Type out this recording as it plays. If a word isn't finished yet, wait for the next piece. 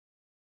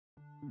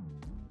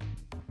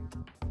I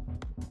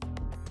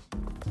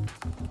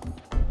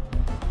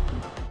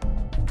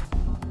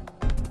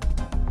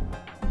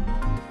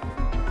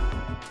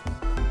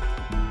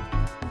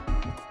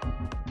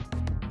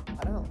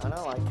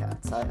don't like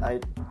cats.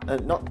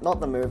 Not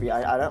the movie.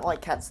 I don't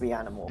like Cats the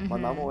animal. My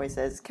mum always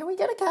says, "Can we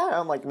get a cat?"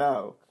 I'm like,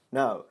 no.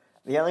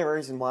 The only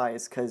reason why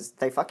is because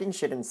they fucking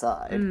shit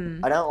inside.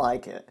 I don't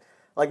like it.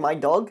 Like my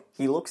dog,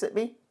 he looks at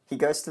me, he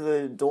goes to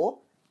the door,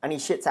 and he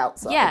shits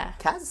outside. Yeah.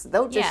 Cats,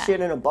 they'll just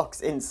shit in a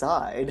box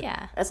inside. Yeah.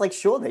 And it's like,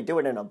 sure, they do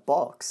it in a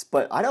box,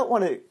 but I don't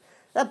want to.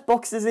 That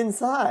box is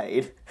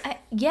inside.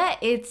 Yeah,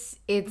 it's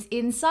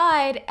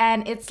inside,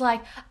 and it's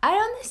like, I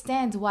don't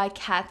understand why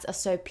cats are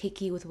so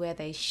picky with where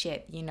they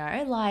shit, you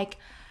know? Like,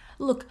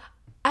 look,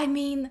 I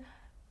mean,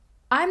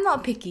 I'm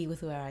not picky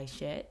with where I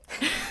shit.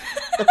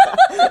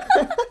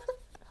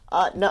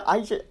 No,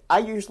 I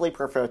usually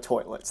prefer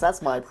toilets.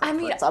 That's my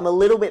preference. I mean, I'm a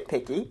little bit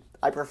picky.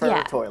 I prefer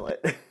a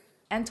toilet.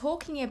 And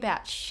talking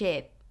about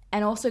shit,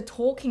 and also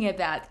talking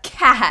about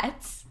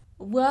cats,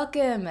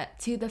 welcome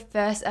to the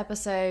first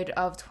episode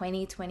of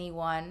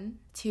 2021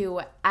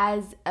 to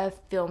As a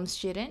Film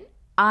Student.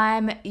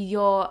 I'm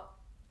your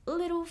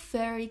little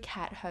furry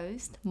cat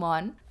host,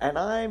 Mon. And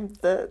I'm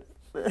the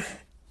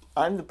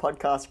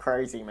podcast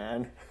crazy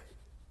man.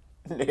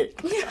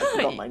 Nick. I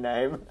forgot my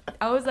name.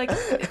 I was like,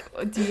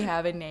 do you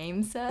have a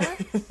name, sir?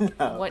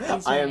 No, What is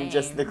your I am name?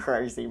 just the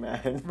crazy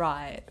man.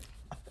 Right.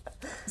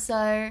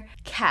 So,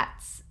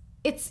 cats.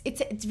 It's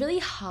really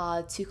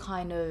hard to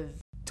kind of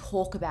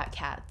talk about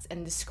cats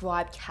and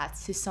describe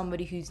cats to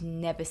somebody who's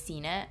never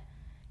seen it.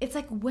 It's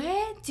like,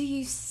 where do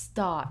you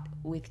start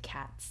with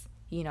cats?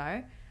 You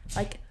know?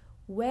 Like,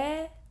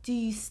 where do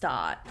you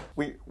start?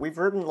 We've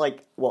written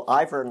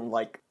I've written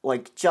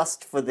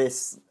just for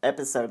this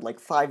episode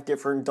 5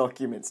 different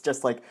documents,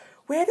 just like,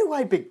 where do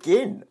I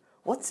begin?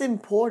 What's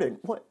important?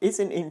 What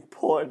isn't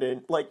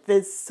important? Like,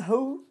 there's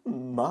so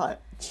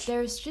much.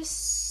 There's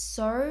just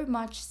so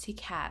much to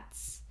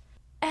cats.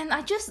 And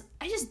I just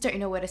don't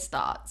know where to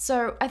start.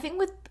 So I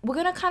think we're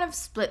going to kind of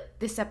split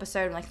this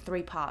episode in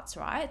 3 parts,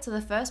 right? So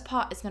the first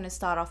part is going to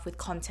start off with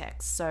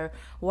context. So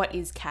what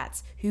is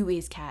cats? Who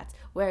is cats?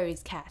 Where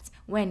is cats?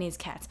 When is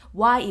cats?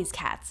 Why is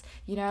cats?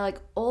 You know,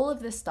 all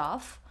of this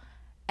stuff.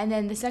 And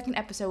then the second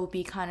episode will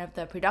be kind of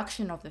the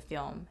production of the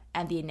film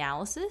and the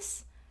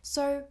analysis.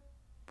 So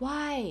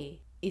why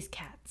is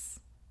cats?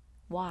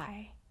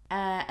 Why?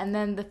 And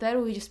then the third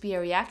will just be a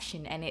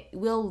reaction, and it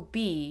will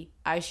be,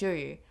 I assure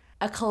you,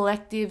 a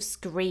collective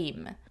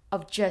scream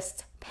of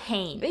just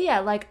pain. But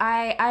yeah,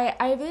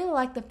 I really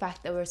like the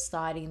fact that we're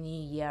starting the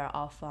new year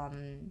off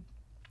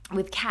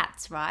with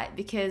cats, right?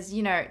 Because,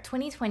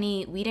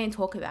 2020, we don't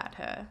talk about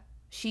her.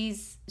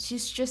 She's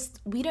just,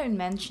 we don't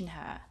mention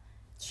her.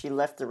 She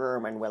left the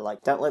room and we're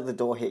like, don't let the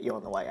door hit you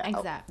on the way out.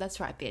 Exactly. That's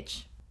right,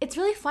 bitch. It's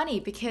really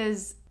funny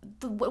because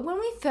when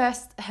we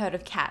first heard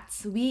of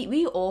cats,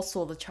 we all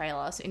saw the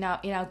trailer. So in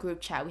our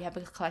group chat, we have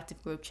a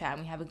collective group chat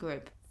and we have a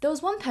group. There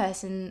was one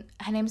person,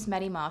 her name's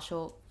Maddie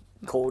Marshall.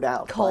 Called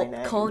out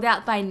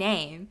by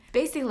name.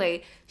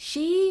 Basically,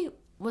 she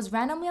was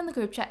randomly on the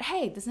group chat,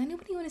 hey, does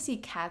anybody want to see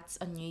cats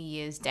on New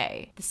Year's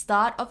Day? The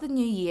start of the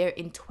new year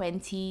in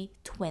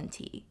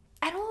 2020.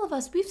 And all of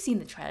us, we've seen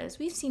the trailers,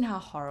 we've seen how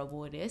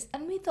horrible it is,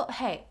 and we thought,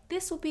 hey,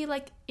 this will be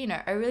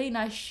a really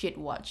nice shit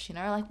watch,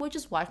 we'll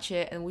just watch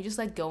it, and we'll just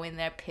go in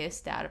there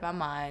pissed out of our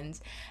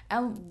minds,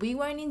 and we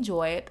won't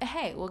enjoy it, but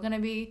hey, we're gonna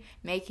be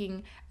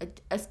making an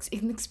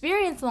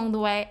experience along the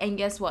way, and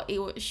guess what? It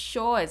was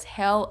sure as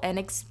hell an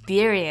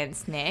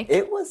experience, Nick.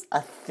 It was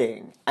a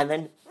thing, and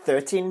then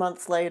 13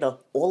 months later,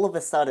 all of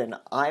a sudden,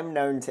 I'm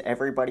known to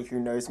everybody who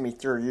knows me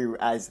through you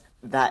as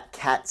that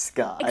Cats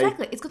guy.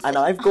 Exactly. And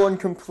I've gone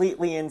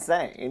completely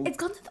insane. It's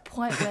gone to the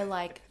point where,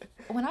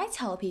 when I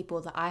tell people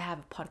that I have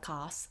a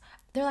podcast,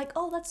 they're like,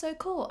 oh, that's so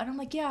cool. And I'm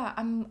like, yeah,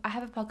 I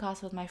have a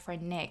podcast with my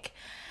friend Nick.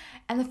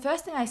 And the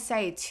first thing I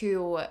say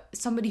to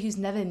somebody who's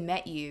never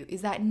met you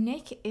is that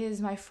Nick is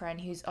my friend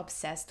who's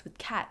obsessed with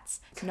cats.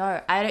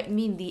 No, I don't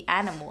mean the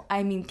animal.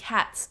 I mean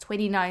Cats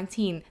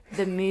 2019,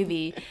 the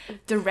movie,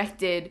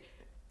 directed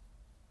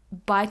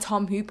by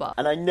Tom Hooper.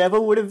 And I never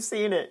would have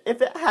seen it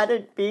if it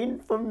hadn't been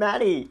for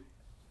Maddie.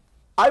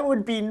 I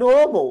would be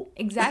normal.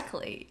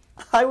 Exactly.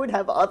 I would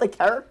have other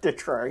character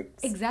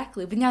traits.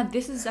 Exactly. But now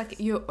this is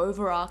your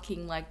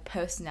overarching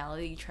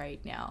personality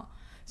trait now.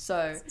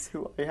 So this is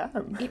who I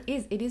am.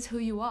 It is who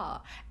you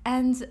are.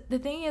 And the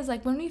thing is,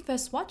 when we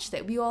first watched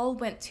it, we all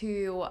went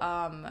to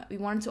we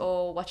wanted to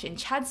all watch it in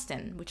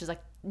Chadstone, which is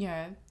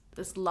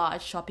this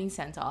large shopping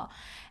center.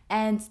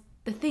 And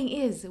the thing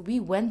is, we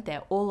went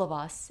there, all of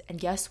us, and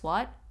guess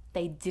what?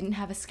 They didn't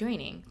have a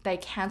screening. They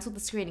cancelled the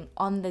screening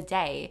on the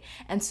day.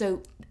 And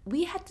so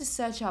we had to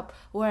search up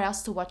where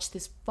else to watch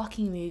this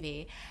fucking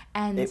movie.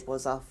 And it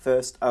was our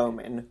first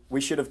Omen. We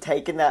should have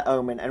taken that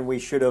Omen and we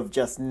should have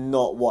just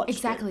not watched it.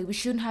 Exactly. We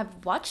shouldn't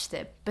have watched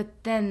it.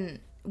 But then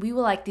we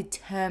were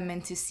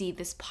determined to see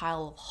this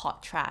pile of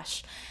hot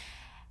trash.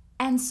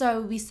 And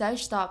so we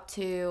searched up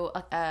to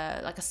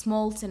a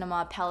small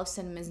cinema, Palace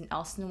Cinemas in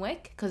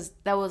Elsternwick, because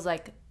that was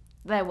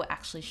they were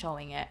actually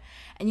showing it.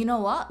 And you know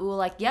what? We were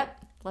like,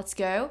 yep, let's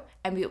go.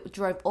 And we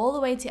drove all the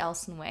way to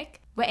Elstonwick,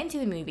 went into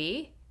the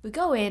movie. We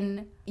go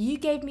in, you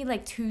gave me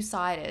like 2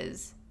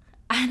 ciders.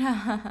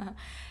 And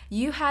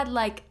you had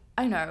like,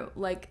 I don't know,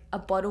 like a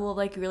bottle of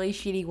like really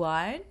shitty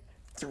wine.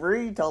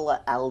 $3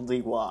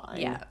 Aldi wine.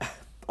 Yeah.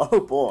 Oh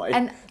boy,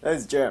 And-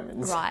 those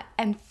Germans. Right.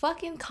 And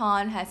fucking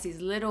Khan has his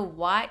little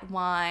white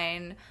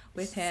wine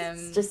with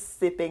him. Just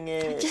sipping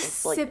it. Just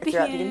it's like sipping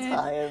throughout it. the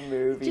entire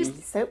movie. Just-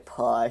 He's so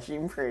posh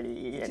and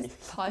pretty. And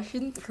Posh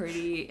and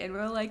pretty, and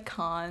we're like,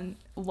 Khan,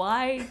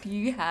 why do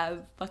you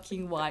have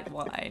fucking white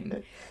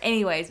wine?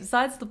 Anyways,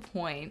 besides the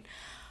point,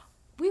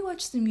 we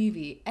watched the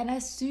movie, and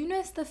as soon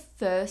as the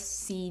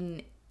first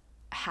scene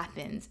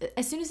happens,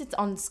 as soon as it's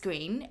on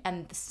screen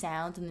and the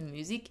sound and the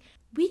music,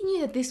 we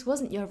knew that this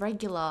wasn't your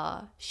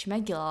regular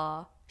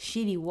schmegular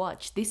shitty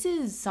watch. This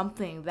is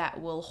something that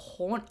will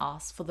haunt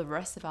us for the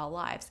rest of our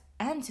lives,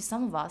 and to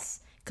some of us,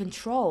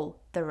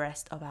 control the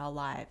rest of our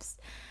lives.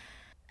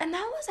 And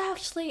that was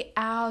actually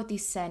our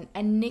descent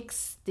and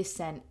Nick's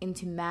descent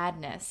into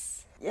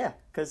madness. yeah,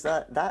 because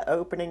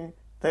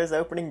those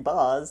opening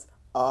bars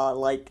are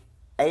like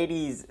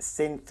 80s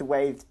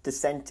synthwave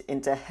descent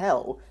into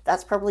hell.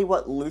 That's probably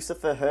what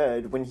Lucifer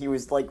heard when he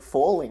was like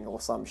falling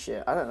or some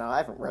shit. I don't know. I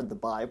haven't read the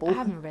Bible. I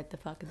haven't read the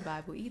fucking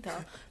Bible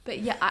either. But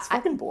yeah, It's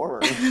fucking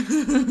boring.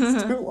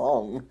 It's too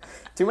long.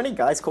 Too many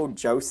guys called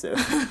Joseph.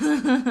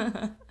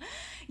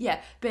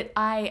 yeah, but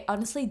I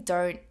honestly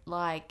don't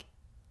like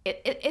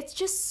it. It's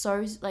just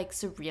so like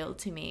surreal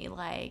to me,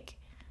 like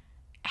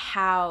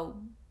how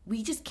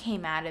we just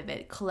came out of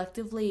it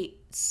collectively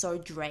so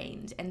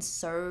drained and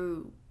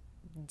so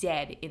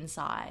dead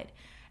inside.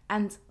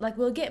 And like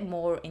we'll get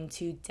more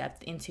into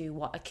depth into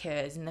what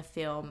occurs in the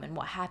film and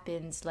what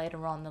happens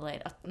later on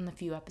in the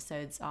few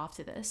episodes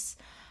after this.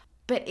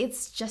 But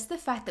it's just the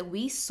fact that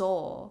we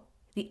saw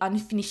the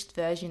unfinished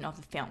version of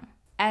the film.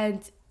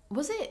 And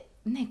was it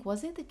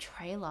the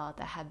trailer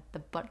that had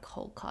the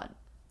butthole cut?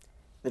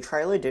 The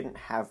trailer didn't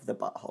have the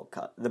butthole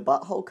cut. The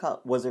butthole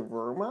cut was a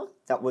rumor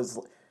that was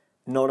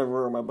not a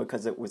rumor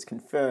because it was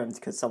confirmed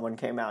because someone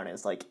came out and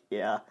it's like,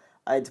 yeah,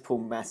 I had to pull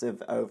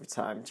massive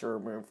overtime to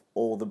remove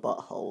all the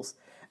buttholes.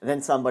 And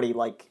then somebody,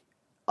 like,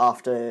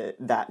 after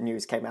that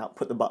news came out,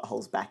 put the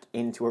buttholes back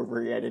into a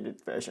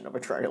re-edited version of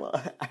a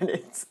trailer. And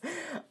it's,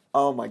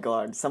 oh my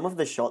god, some of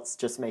the shots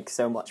just make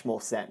so much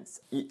more sense.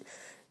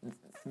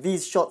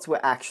 These shots were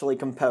actually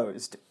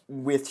composed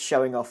with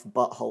showing off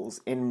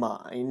buttholes in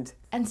mind.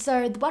 And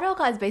so the butthole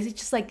guys basically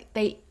just like,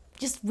 they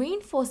just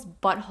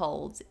reinforced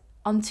buttholes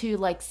onto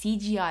like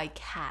CGI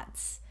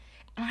cats.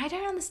 And I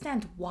don't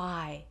understand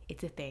why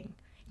it's a thing.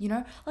 You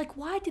know? Like,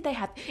 why did they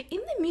have... In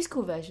the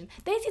musical version,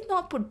 they did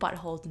not put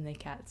buttholes in their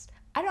cats.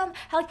 I don't...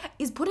 Like,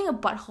 is putting a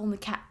butthole in the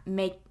cat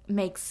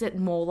makes it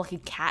more like a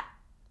cat?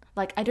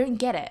 Like, I don't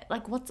get it.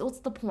 Like, what's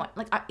the point?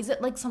 Like, is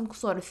it like some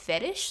sort of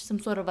fetish? Some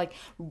sort of like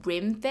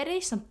rim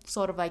fetish? Some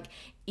sort of like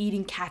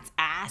eating cat's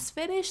ass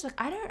fetish? Like,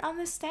 I don't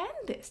understand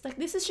this. Like,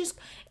 this is just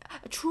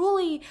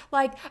truly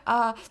like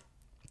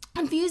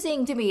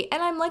confusing to me,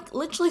 and I'm like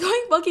literally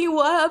going fucking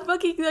what? I'm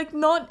fucking like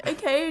not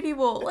okay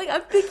anymore. Like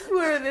I'm thinking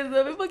more of this.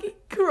 I'm fucking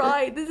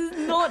crying. This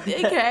is not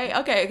okay.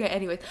 Okay.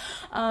 Anyways,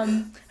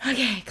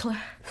 okay,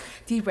 Claire.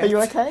 Deep breaths. Are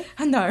you okay?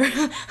 No.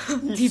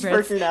 Deep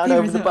breaths. Freaking out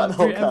over the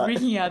butthole cut. I'm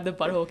freaking out the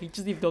butthole.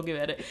 Just even talking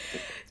about it.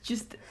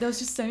 Just there was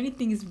just so many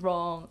things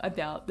wrong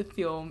about the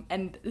film,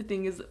 and the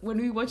thing is, when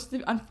we watched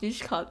the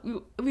unfinished cut,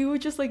 we were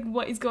just like,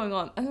 what is going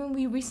on? And then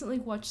we recently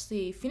watched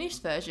the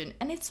finished version,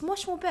 and it's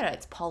much more better.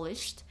 It's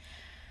polished.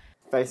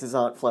 Faces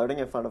aren't floating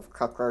in front of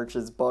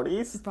cockroaches'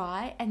 bodies.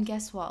 Right, and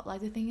guess what?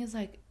 Like, the thing is,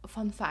 like,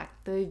 fun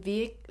fact, the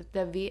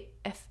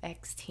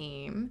VFX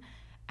team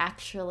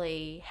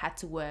actually had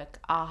to work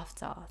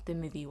after the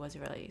movie was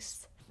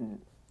released.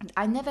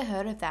 I never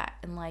heard of that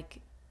in, like,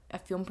 a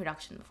film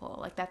production before.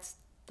 Like, that's,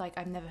 like,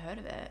 I've never heard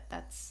of it.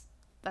 That's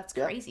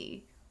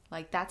crazy.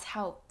 Like, that's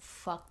how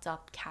fucked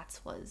up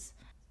Cats was.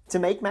 To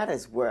make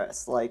matters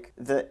worse, like,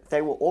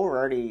 they were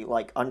already,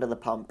 like, under the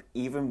pump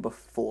even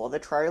before the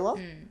trailer.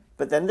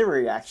 But then the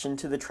reaction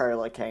to the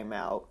trailer came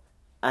out,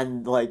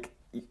 and, like,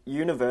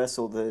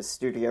 Universal, the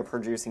studio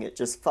producing it,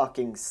 just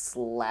fucking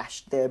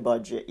slashed their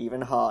budget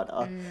even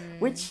harder.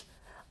 Which,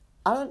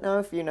 I don't know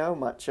if you know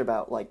much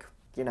about, like,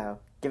 you know,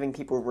 giving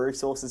people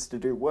resources to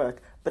do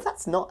work, but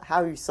that's not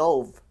how you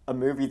solve a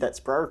movie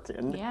that's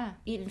broken. Yeah,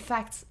 it in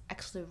fact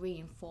actually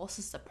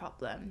reinforces the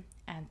problem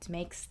and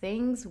makes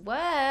things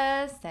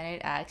worse than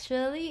it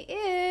actually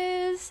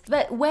is.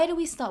 But where do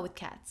we start with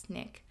Cats,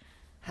 Nick?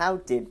 How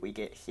did we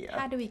get here?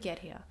 How do we get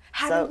here?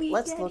 Here? I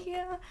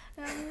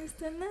used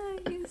to know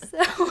you so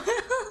well.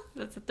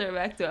 That's a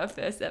throwback to our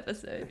first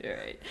episode,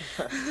 right?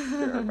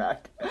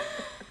 Throwback.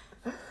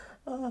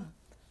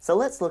 So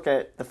let's look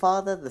at the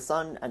Father, the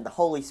Son, and the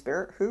Holy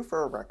Spirit, who,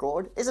 for a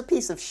record, is a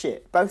piece of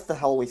shit. Both the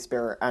Holy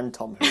Spirit and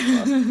Tom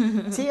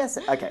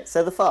Hooper. Okay,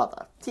 so the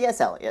Father,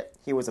 T.S. Eliot.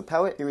 He was a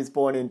poet. He was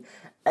born in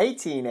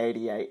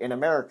 1888 in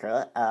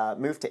America,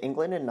 moved to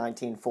England in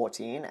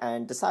 1914,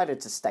 and decided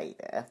to stay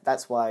there.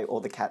 That's why all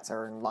the cats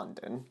are in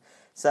London.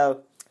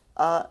 So,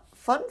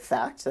 fun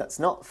fact that's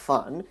not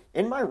fun,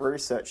 in my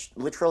research,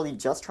 literally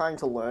just trying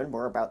to learn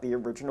more about the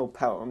original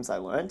poems I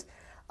learned,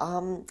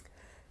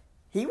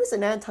 he was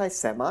an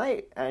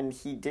anti-Semite, and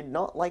he did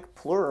not like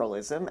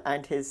pluralism,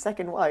 and his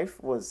second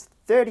wife was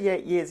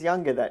 38 years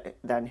younger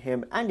than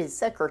him, and his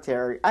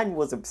secretary, and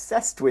was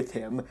obsessed with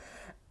him.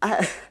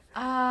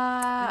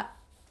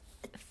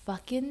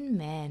 Fucking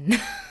men.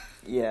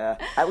 Yeah,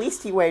 at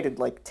least he waited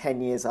like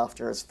 10 years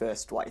after his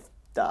first wife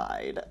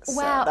died.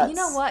 Wow, So you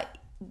know what?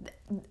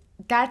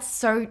 That's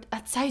so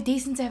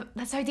decent.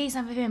 That's so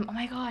decent of him. Oh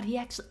my god, he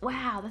actually.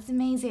 Wow, that's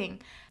amazing.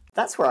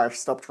 That's where I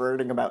stopped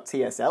reading about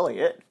T.S.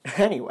 Eliot.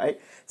 Anyway,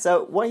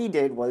 so what he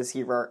did was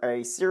he wrote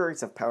a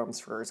series of poems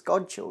for his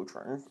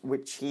godchildren,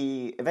 which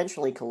he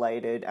eventually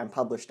collated and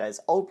published as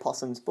Old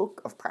Possum's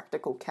Book of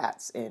Practical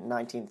Cats in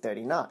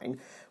 1939,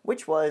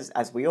 which was,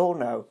 as we all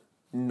know,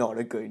 not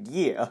a good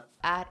year.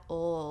 At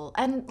all.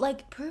 And,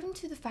 like, proven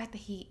to the fact that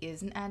he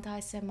is an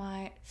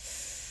anti-Semite.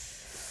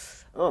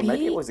 Oh,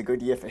 maybe it was a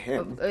good year for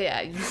him. Oh,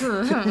 yeah.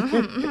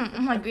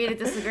 Agree to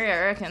disagree,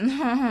 I reckon.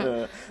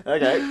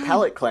 Okay,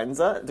 palate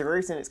cleanser. The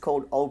reason it's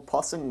called Old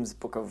Possum's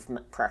Book of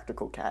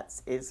Practical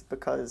Cats is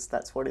because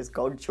that's what his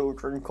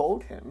godchildren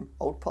called him.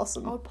 Old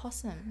Possum. Old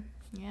Possum.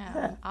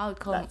 Yeah. I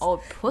would call him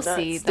Old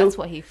Pussy. still- That's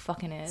what he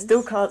fucking is.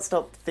 Still can't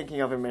stop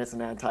thinking of him as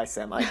an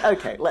anti-Semite.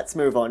 Okay, let's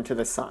move on to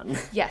the sun.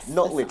 Yes,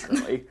 Not the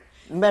literally.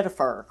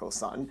 Metaphorical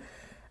sun.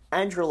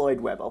 Andrew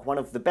Lloyd Webber, one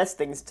of the best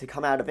things to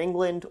come out of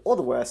England, or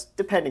the worst,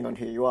 depending on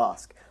who you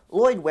ask.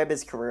 Lloyd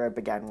Webber's career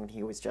began when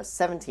he was just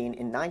 17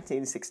 in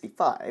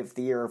 1965,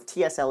 the year of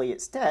T.S.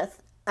 Eliot's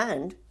death,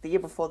 and the year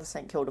before the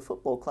St Kilda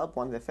Football Club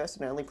won their first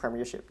and only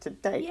premiership to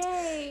date.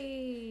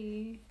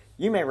 Yay!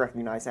 You may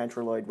recognise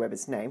Andrew Lloyd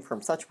Webber's name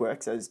from such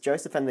works as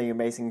Joseph and the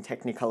Amazing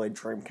Technicolor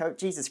Dreamcoat,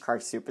 Jesus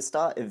Christ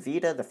Superstar,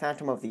 Evita, The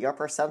Phantom of the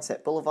Opera,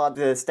 Sunset Boulevard,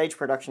 the stage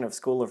production of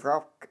School of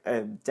Rock,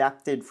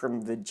 adapted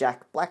from the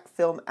Jack Black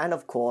film, and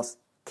of course,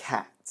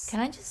 Cats. Can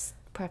I just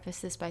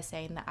preface this by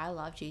saying that I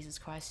love Jesus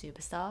Christ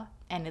Superstar?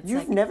 And it's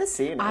You've like, never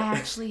seen it? I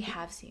actually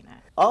have seen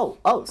it. Oh,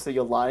 so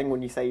you're lying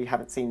when you say you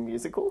haven't seen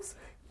musicals?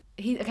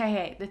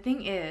 Okay, the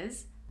thing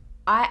is,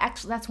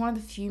 that's one of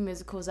the few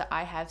musicals that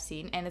I have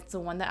seen, and it's the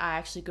one that I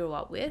actually grew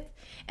up with.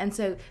 And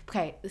so,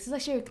 okay, this is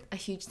actually a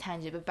huge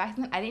tangent, but back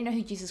then I didn't know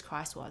who Jesus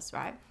Christ was,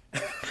 right?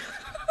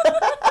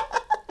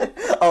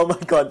 Oh my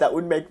god, that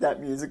would make that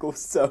musical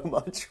so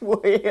much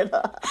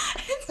weirder.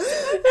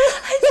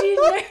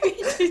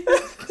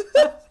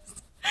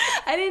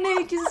 I didn't know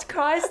who Jesus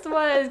Christ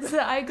was.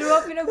 I grew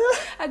up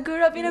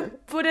in a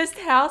Buddhist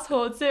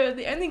household, so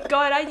the only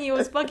God I knew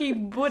was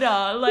fucking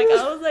Buddha. Like,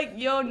 I was like,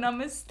 yo,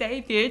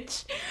 namaste,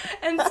 bitch.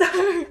 And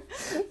so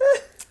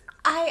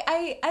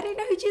I didn't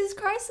know who Jesus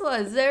Christ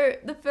was.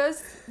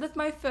 That's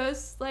my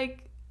first,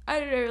 like, I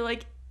don't know,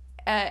 like,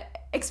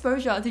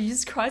 exposure to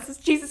Jesus Christ was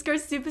Jesus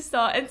Christ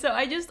Superstar. And so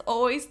I just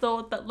always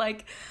thought that,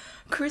 like,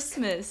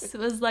 Christmas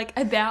was like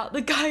about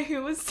the guy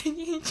who was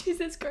singing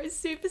Jesus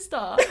Christ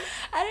Superstar.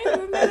 I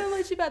don't remember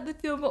much about the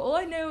film, but all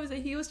I know is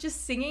that he was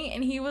just singing,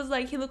 and he looked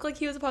like he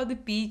was a part of the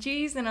Bee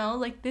Gees, and I was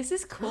like, this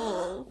is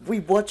cool. We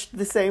watched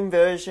the same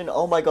version.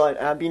 Oh my god,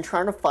 and I've been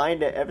trying to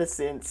find it ever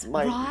since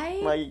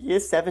my year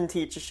 7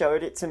 teacher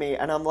showed it to me,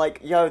 and I'm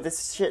like, yo,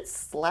 this shit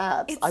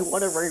slaps. I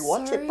want to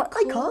rewatch it, but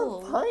I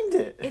can't find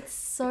it. It's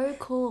so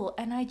cool,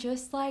 and I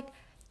just like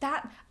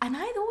that, and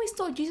I always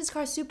thought Jesus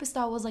Christ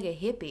Superstar was like a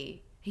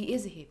hippie. He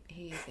is a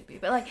hippie,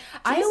 but like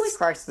Jesus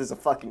Christ is a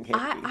fucking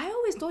hippie. I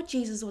always thought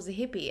Jesus was a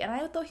hippie, and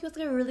I thought he was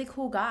like a really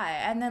cool guy.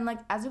 And then like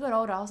as we got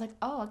older, I was like,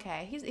 oh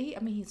okay, he's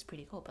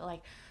pretty cool, but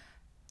like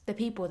the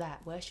people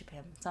that worship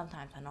him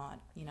sometimes are not,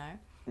 you know.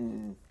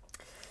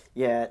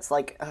 Yeah, it's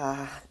like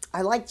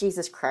I like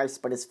Jesus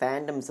Christ, but his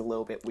fandom's a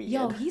little bit weird.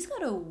 Yo, he's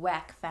got a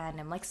whack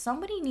fandom. Like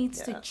somebody needs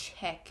to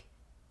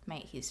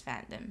checkmate his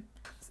fandom.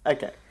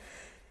 Okay.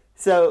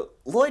 So,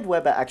 Lloyd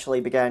Webber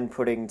actually began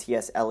putting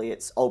T.S.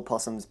 Eliot's Old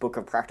Possum's Book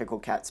of Practical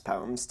Cats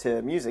poems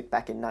to music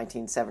back in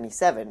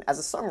 1977 as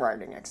a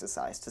songwriting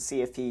exercise to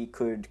see if he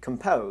could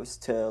compose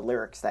to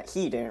lyrics that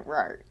he didn't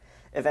write.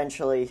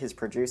 Eventually, his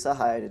producer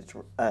hired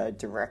a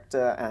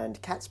director,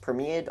 and Cats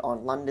premiered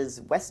on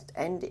London's West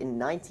End in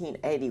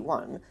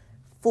 1981,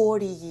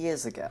 40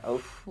 years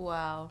ago.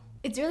 Wow.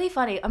 It's really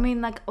funny. I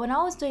mean, like, when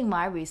I was doing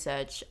my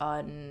research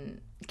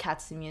on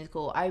Cats the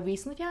Musical, I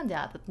recently found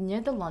out that, you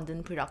know, the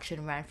London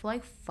production ran for,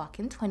 like,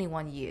 fucking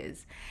 21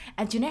 years.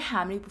 And do you know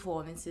how many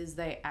performances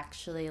they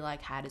actually,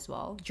 like, had as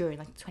well during,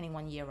 like, the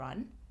 21-year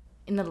run?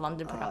 In the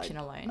London production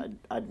alone?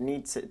 I'd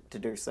need to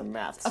do some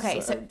maths.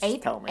 Okay, so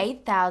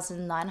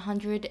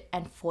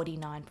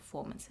 8,949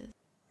 performances.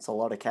 It's a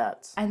lot of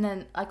cats. And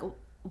then, like,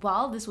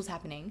 while this was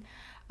happening,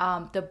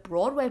 the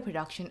Broadway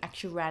production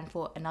actually ran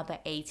for another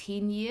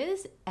 18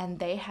 years, and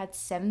they had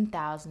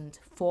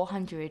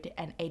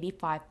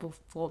 7,485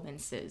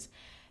 performances.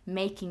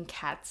 making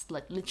Cats,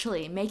 like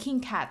literally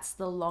making Cats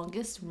the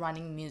longest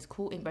running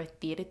musical in both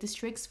theatre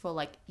districts for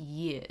like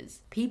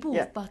years. People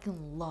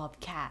fucking love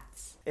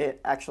Cats.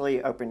 It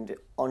actually opened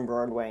on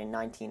Broadway in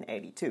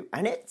 1982,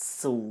 and it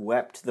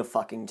swept the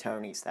fucking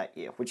Tonys that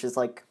year, which is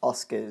like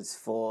Oscars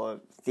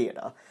for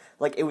theatre.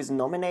 Like, it was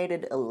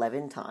nominated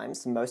 11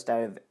 times, most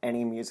out of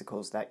any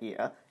musicals that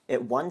year.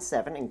 It won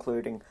 7,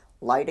 including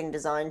lighting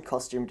design,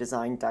 costume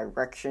design,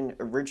 direction,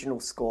 original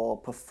score,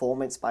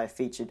 performance by a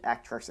featured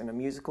actress in a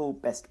musical,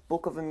 best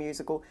book of a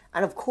musical,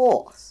 and of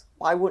course,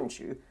 why wouldn't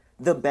you,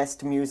 the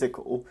best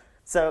musical.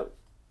 So,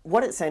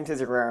 what it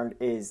centers around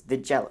is the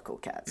Jellicle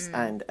Cats,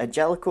 and a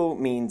Jellicle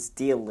means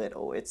dear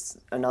little. It's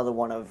another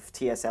one of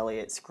T.S.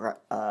 Eliot's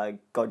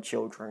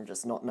godchildren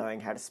just not knowing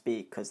how to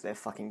speak because they're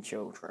fucking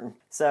children.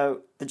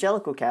 So, the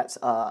Jellicle Cats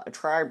are a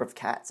tribe of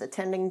cats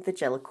attending the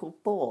Jellicle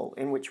Ball,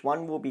 in which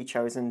one will be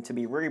chosen to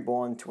be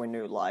reborn to a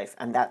new life,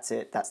 and that's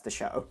it, that's the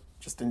show.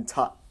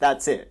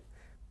 That's it.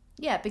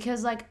 Yeah,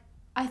 because like,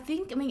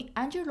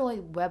 Andrew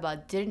Lloyd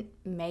Webber didn't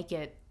make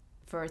it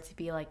for it to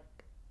be like,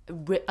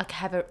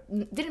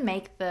 didn't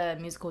make the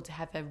musical to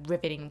have a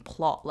riveting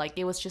plot. Like,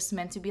 it was just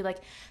meant to be like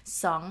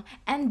song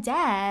and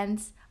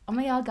dance. Oh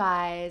my god,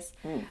 guys.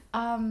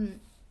 And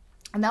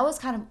that was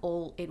kind of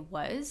all it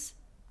was.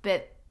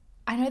 But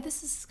I know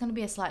this is going to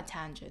be a slight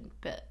tangent,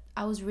 but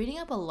I was reading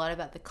up a lot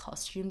about the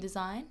costume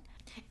design.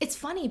 It's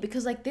funny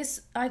because like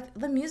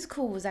the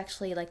musical was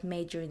actually like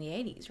made during the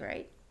 80s,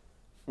 right?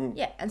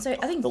 Yeah, and so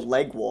I think the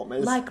leg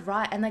warmers. Like,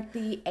 right, and like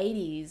the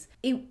 80s,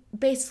 it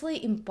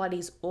basically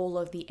embodies all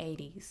of the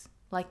 80s.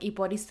 Like, it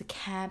embodies the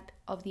camp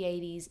of the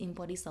 80s,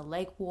 embodies the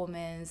leg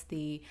warmers,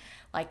 the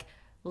like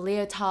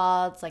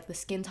leotards, like the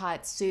skin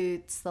tight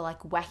suits, the like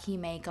wacky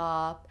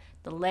makeup,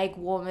 the leg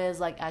warmers,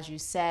 like as you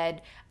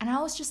said. And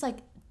I was just like,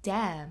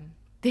 damn,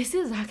 this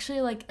is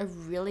actually like a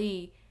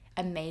really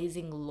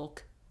amazing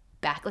look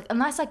back, like a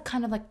nice like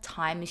kind of like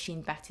time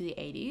machine back to the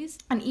 80s.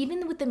 And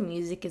even with the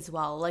music as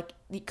well, like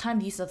the kind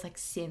of use of like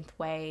synth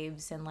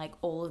waves and like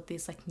all of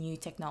this like new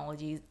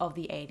technologies of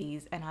the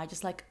 80s, and I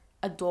just like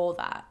adore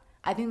that.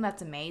 I think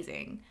that's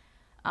amazing.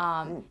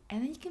 And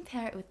then you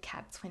compare it with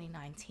Cats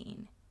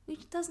 2019,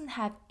 which doesn't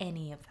have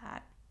any of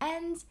that,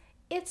 and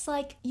it's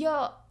like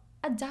you're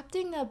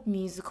adapting a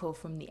musical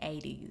from the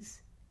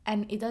 80s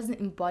and it doesn't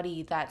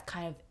embody that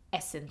kind of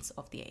essence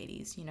of the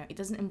 80s, you know. It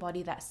doesn't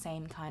embody that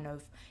same kind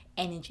of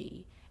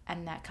energy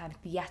and that kind of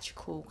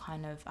theatrical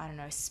kind of, I don't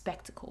know,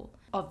 spectacle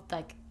of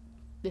like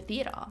the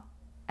theater.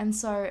 And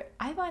so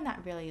I find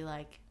that really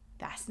like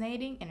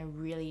fascinating in a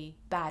really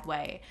bad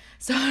way.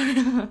 So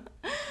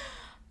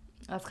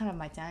that's kind of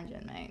my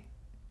tangent, mate.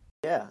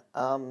 Yeah,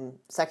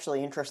 it's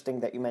actually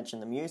interesting that you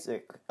mentioned the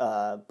music,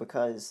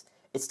 because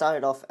it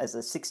started off as a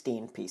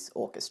 16-piece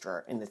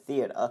orchestra in the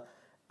theatre,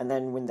 and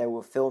then when they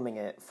were filming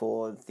it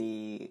for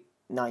the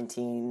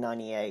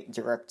 1998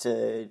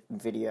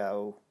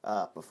 direct-to-video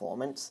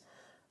performance,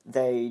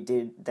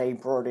 they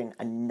brought in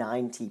a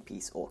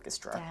 90-piece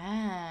orchestra.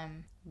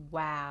 Damn.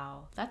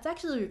 Wow. That's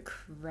actually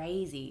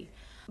crazy.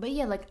 But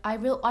yeah, like I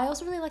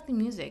also really like the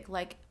music.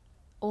 Like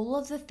all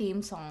of the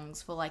theme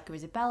songs for like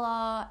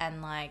Grizabella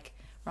and like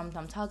Rum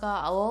Tum Tugger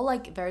are all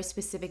like very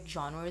specific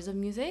genres of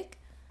music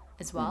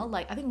as well.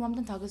 Like I think Rum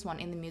Tum Tugger's one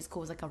in the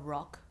musical was like a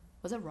rock.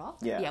 Was it rock?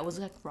 Yeah. Yeah, it was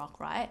like rock,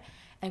 right?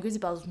 And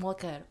Grizabella's was more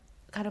like a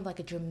kind of like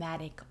a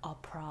dramatic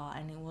opera,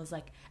 and it was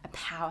like a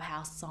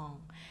powerhouse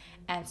song.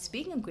 And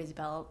speaking of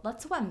Grizabella,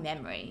 let's talk about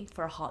Memory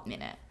for a hot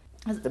minute.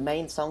 The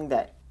main song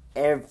that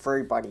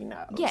everybody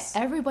knows. Yeah,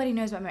 everybody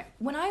knows about Memory.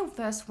 When I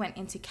first went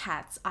into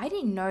Cats, I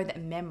didn't know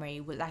that Memory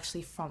was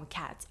actually from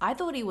Cats. I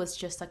thought it was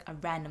just like a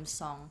random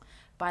song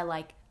by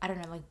like, I don't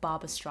know, like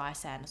Barbra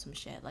Streisand or some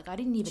shit. Like I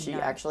didn't even know.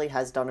 She actually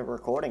has done a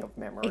recording of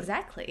Memory.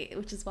 Exactly,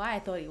 which is why I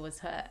thought it was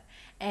her.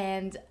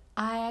 And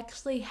I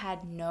actually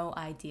had no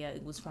idea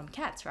it was from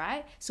Cats,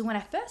 right? So when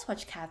I first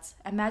watched Cats,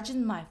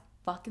 imagine my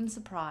fucking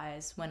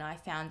surprise when I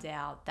found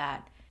out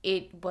that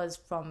it was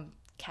from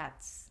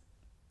Cats.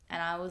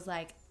 And I was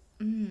like,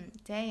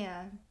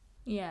 damn.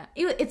 Yeah.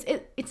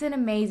 It's an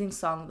amazing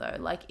song though.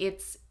 Like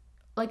it's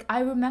like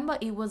I remember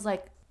it was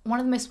like one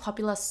of the most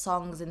popular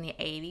songs in the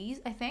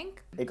 80s, I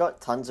think. It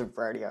got tons of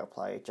radio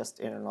play just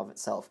in and of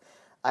itself.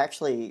 I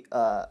actually,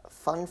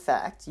 fun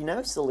fact, you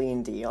know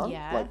Celine Dion?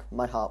 Yeah. Like,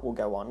 My Heart Will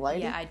Go On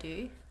lady? Yeah, I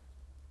do.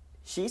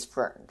 She's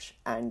French,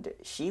 and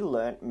she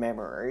learnt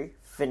Memory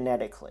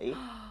phonetically,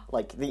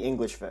 like the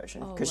English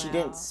version, because she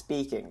didn't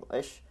speak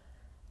English,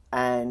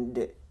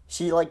 and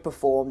she, like,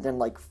 performed in,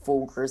 like,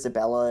 full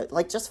Grizabella,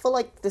 like, just for,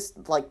 like, this,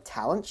 like,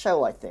 talent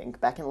show, I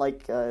think, back in,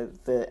 like,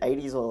 the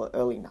 80s or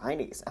early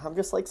 90s. I'm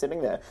just, like,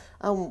 sitting there,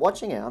 I'm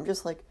watching it, I'm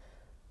just like,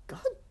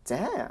 god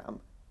damn.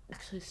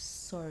 Actually,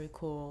 so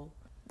cool.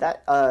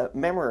 That,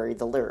 Memory,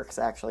 the lyrics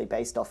are actually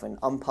based off an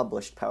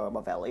unpublished poem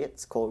of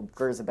Eliot's called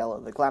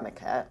Grizabella the Glamour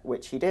Cat,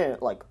 which he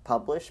didn't, like,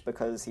 publish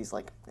because he's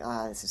like,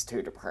 this is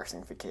too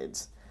depressing for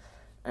kids.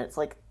 And it's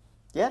like,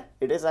 yeah,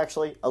 it is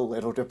actually a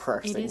little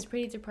depressing. It is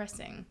pretty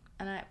depressing.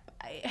 And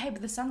hey,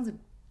 but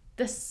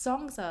the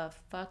songs are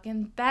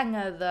fucking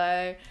banger,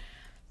 though.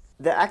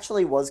 there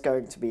actually was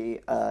going to be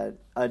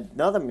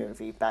another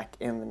movie back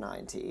in the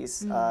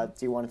 90s.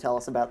 Do you want to tell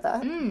us about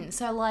that?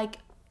 So, like,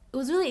 it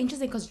was really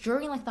interesting because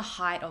during, like, the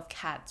height of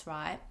Cats,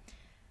 right?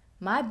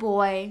 My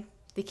boy,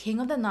 the king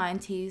of the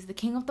 90s, the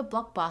king of the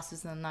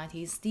blockbusters in the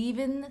 90s,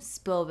 Steven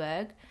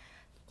Spielberg,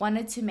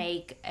 wanted to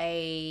make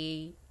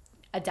a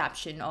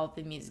adaptation of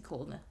the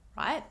musical,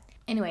 right?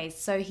 Anyways,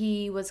 so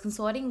he was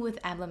consulting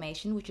with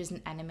Amblimation, which is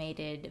an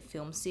animated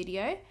film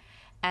studio,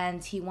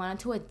 and he wanted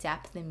to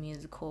adapt the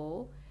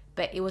musical,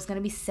 but it was going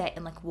to be set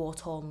in, like,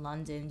 war-torn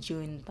London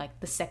during, like,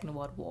 the Second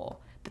World War.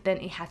 But then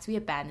it had to be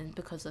abandoned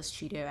because the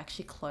studio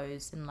actually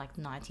closed in, like,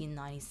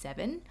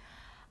 1997.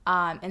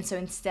 And so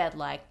instead,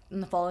 like, in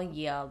the following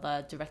year,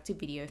 the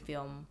direct-to-video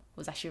film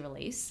was actually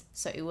released.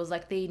 So it was,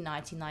 like, the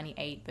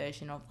 1998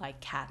 version of, like,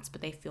 Cats,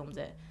 but they filmed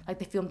it. Like,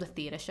 they filmed a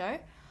theatre show.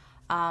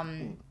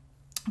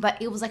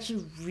 But it was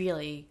actually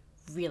really,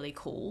 really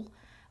cool.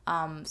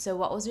 So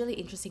what was really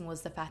interesting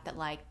was the fact that,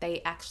 like,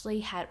 they actually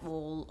had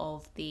all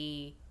of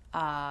the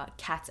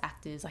Cats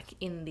actors, like,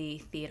 in the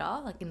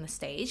theatre, like, in the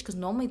stage. Because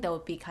normally they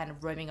would be kind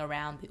of roaming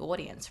around the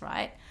audience,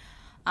 right?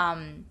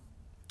 And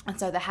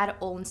so they had it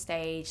all on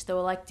stage. They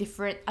were, like,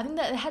 different. I think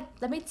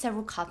they made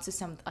several cuts of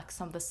some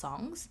of the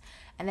songs,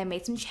 and they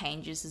made some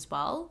changes as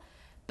well.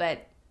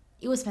 But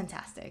it was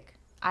fantastic.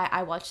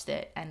 I watched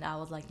it and I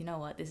was like, you know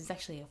what? This is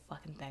actually a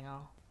fucking banger.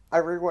 I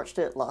rewatched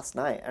it last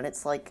night, and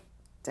it's like,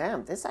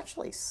 damn, this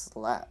actually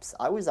slaps.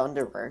 I was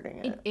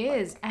underrating it. It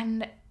is,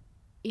 and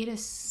it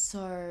is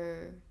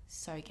so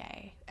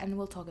gay, and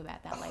we'll talk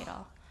about that later.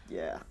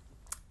 Yeah,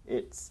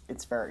 it's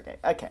very gay.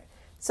 Okay,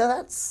 so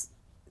that's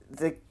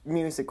the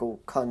musical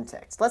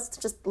context. Let's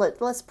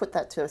put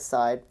that to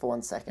aside for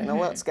 1 second, and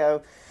let's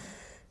go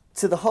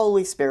to the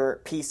Holy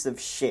Spirit piece of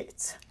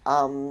shit.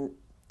 Tom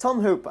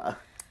Hooper,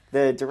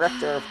 the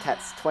director of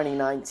Cats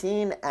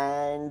 2019,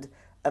 and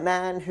a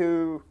man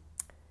who,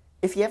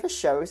 if he ever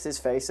shows his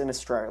face in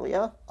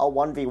Australia, I'll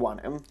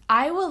 1v1 him.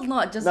 I will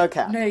not just... No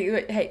cap. No,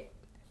 hey,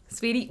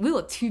 sweetie, we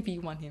will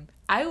 2v1 him.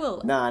 I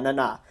will... Nah.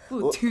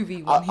 We will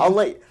 2v1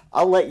 him.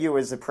 I'll let you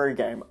as a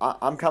pre-game.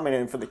 I'm coming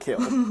in for the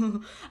kill.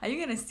 Are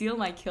you gonna steal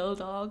my kill,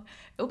 dog?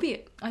 It'll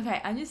be...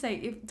 Okay, I'm just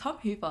saying, if Tom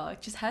Hooper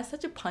just has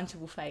such a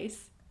punchable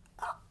face...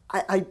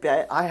 I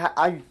bet.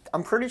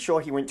 I'm pretty sure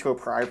he went to a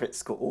private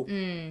school.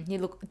 He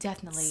look...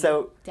 Definitely.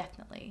 So...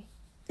 Definitely.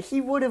 He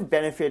would have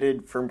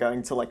benefited from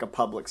going to, like, a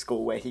public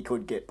school where he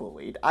could get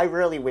bullied. I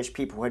really wish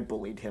people had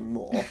bullied him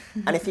more.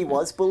 And if he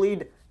was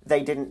bullied,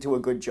 they didn't do a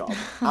good job.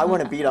 I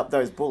want to beat up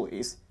those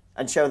bullies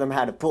and show them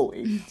how to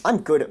bully. I'm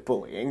good at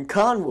bullying.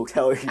 Khan will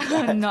tell you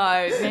that.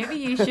 No, maybe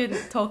you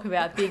shouldn't talk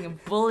about being a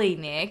bully,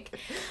 Nick.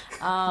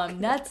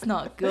 That's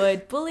not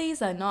good.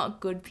 Bullies are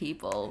not good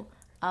people.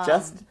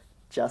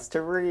 Just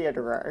to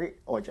reiterate,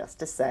 or just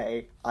to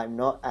say, I'm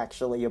not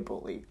actually a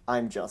bully.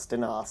 I'm just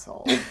an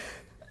asshole.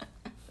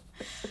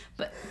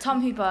 But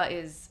Tom Hooper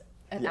is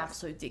an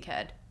absolute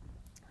dickhead.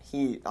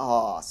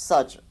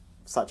 Such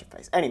a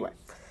face. Anyway,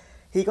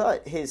 he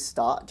got his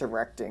start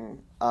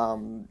directing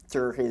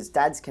through his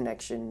dad's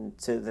connection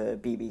to the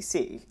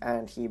BBC,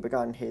 and he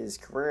began his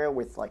career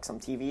with, like, some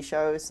TV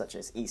shows such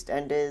as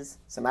EastEnders,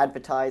 some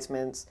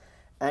advertisements,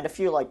 and a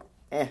few, like,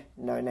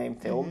 no-name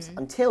films,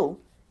 until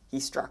he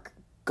struck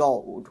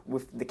gold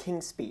with The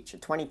King's Speech, a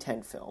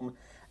 2010 film,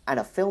 and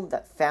a film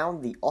that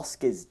found the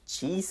Oscars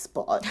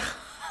G-spot.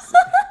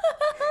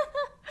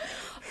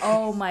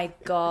 Oh my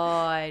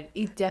god,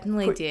 it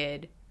definitely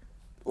did.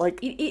 Like,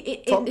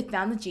 it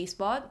found the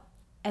G-spot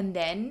and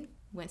then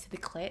went to the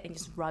clit and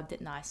just rubbed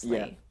it nicely.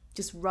 Yeah.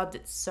 Just rubbed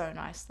it so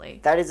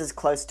nicely. That is as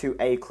close to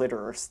a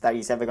clitoris that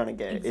he's ever going to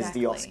get, Exactly. is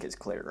the Oscars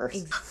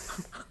clitoris.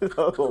 Exactly.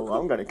 Oh,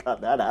 I'm going to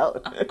cut that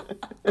out.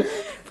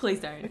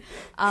 Please don't.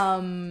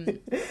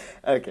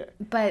 Okay.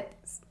 But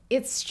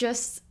it's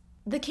just...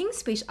 The King's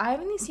Speech, I've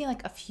only seen,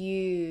 like, a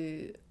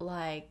few,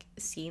 like,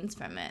 scenes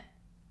from it.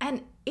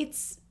 And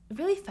it's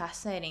really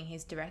fascinating,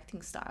 his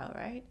directing style,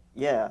 right?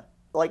 Yeah.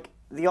 Like,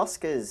 the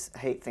Oscars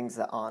hate things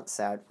that aren't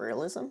sad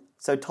realism.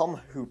 So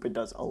Tom Hooper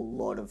does a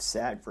lot of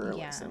sad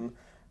realism.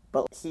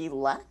 But he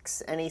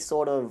lacks any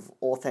sort of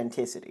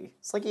authenticity.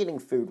 It's like eating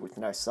food with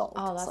no salt.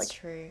 Oh, it's that's like,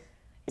 true.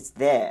 It's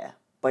there,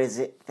 but is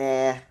it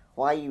there?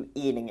 Why are you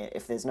eating it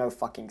if there's no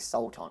fucking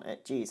salt on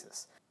it?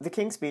 Jesus. The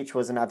King's Speech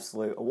was an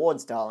absolute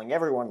awards darling.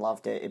 Everyone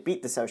loved it. It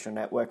beat The Social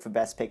Network for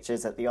Best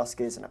Pictures at the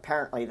Oscars, and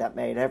apparently that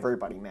made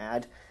everybody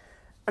mad.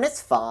 And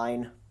it's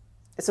fine.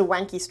 It's a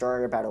wanky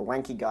story about a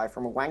wanky guy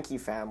from a wanky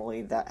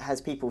family that has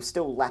people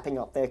still lapping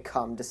up their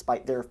cum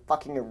despite their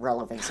fucking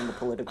irrelevance in the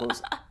political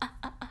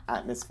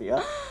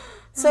atmosphere.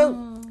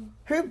 So,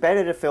 who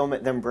better to film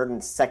it than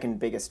Britain's second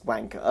biggest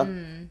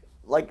wanker?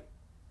 Like,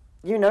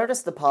 you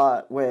notice the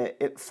part where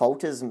it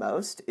falters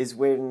most is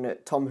when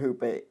Tom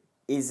Hooper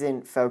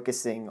isn't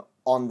focusing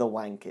on the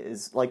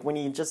wankers. Like, when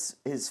he just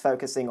is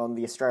focusing on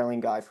the Australian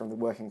guy from the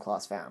working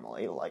class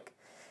family. Like,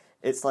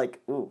 it's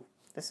like, ooh,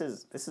 this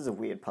is a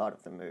weird part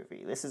of the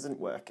movie. This isn't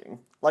working.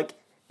 Like,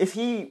 if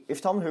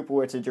Tom Hooper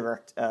were to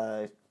direct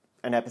an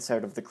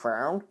episode of The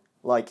Crown,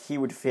 like, he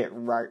would fit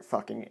right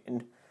fucking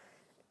in.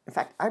 In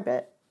fact, I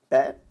bet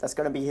bet that's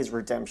going to be his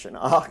redemption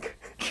arc.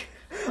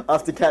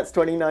 After Cats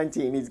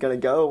 2019, he's going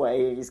to go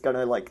away. He's going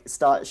to like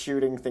start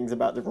shooting things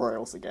about the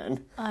royals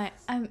again.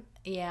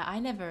 I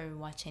never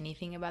watch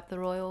anything about the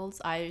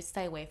royals. I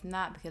stay away from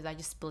that because I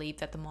just believe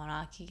that the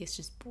monarchy is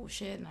just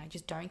bullshit, and I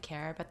just don't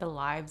care about the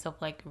lives of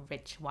like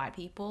rich white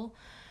people.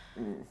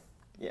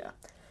 Yeah.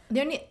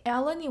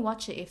 I'll only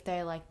watch it if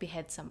they like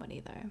behead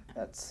somebody though.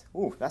 That's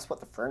what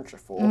the French are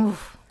for.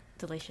 Oof,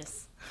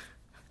 delicious.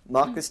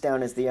 Mark this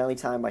down as the only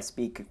time I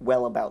speak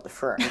well about the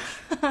French.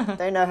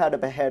 They know how to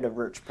behead a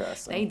rich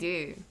person. They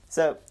do.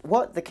 So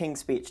what the King's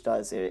Speech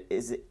does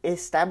is it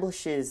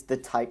establishes the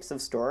types of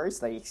stories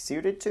that he's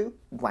suited to,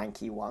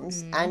 wanky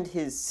ones, and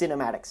his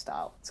cinematic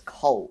style. It's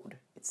cold.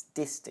 It's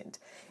distant.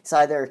 It's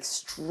either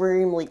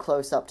extremely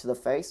close up to the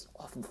face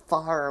or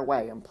far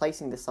away and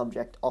placing the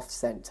subject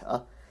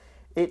off-center.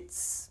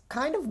 It's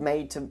kind of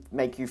made to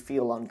make you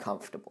feel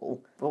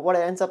uncomfortable. But what it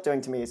ends up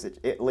doing to me is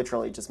it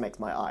literally just makes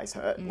my eyes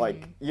hurt.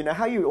 Like, you know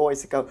how you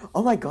always go,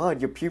 oh my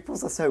god, your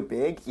pupils are so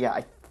big?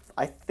 Yeah,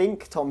 I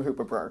think Tom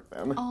Hooper broke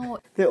them. Oh.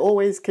 They're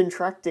always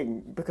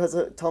contracting because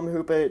Tom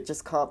Hooper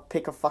just can't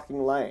pick a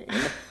fucking lane.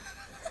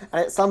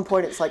 And at some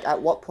point, it's like, at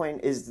what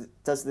point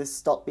does this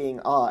stop being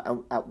art?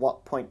 And at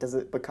what point does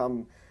it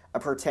become a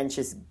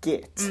pretentious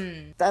git?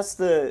 That's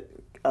the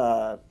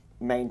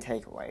main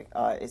takeaway.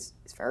 It's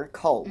very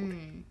cold.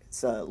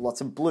 It's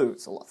lots of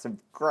blues, lots of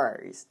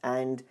greys.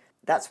 And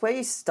that's where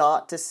you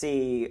start to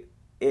see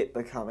it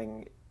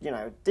becoming,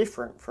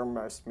 different from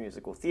most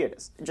musical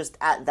theatres. Just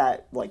at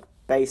that, like,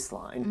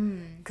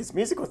 baseline. Because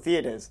musical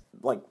theatres,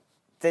 like,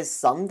 there's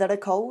some that are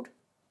cold,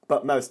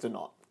 but most are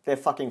not. They're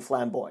fucking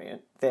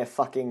flamboyant. They're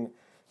fucking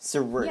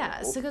cerebral.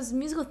 Yeah, so because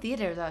musical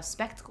theatres are a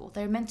spectacle.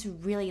 They're meant to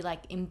really,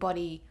 like,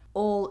 embody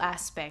all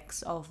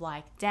aspects of,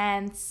 like,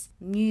 dance,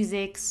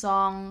 music,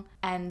 song,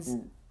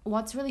 and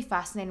what's really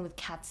fascinating with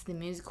Cats the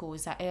musical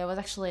is that it was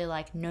actually,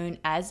 like, known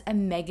as a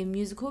mega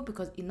musical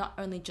because it not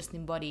only just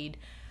embodied,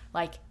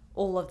 like,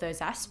 all of those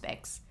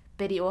aspects,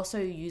 but it also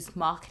used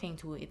marketing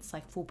to its,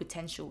 like, full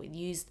potential. It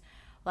used,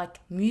 like,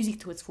 music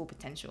to its full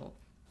potential.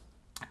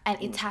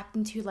 And it tapped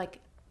into,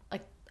 like,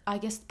 I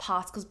guess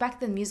parts, because back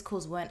then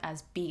musicals weren't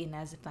as big and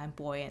as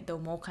flamboyant. They were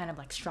more kind of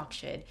like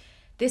structured.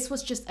 This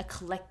was just a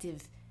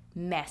collective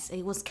mess.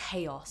 It was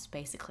chaos,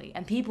 basically.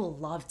 And people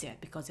loved it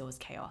because it was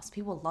chaos.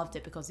 People loved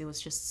it because it was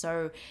just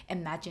so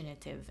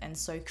imaginative and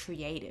so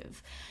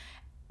creative.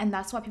 And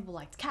that's why people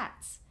liked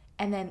Cats.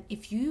 And then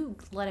if you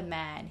let a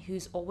man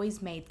who's always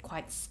made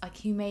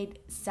he made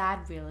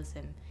sad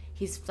realism,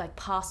 his like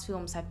past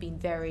films have been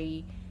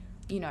very,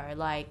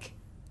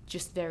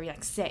 just very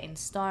like set in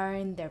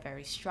stone. They're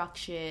very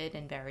structured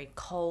and very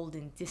cold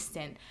and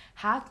distant.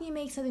 How can you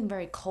make something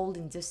very cold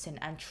and distant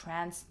and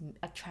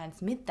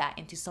transmit that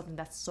into something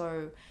that's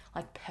so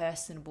like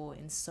personable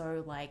and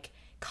so like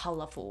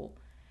colorful?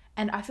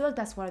 And I feel like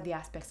that's one of the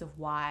aspects of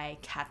why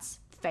Cats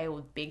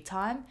failed big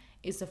time,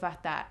 is the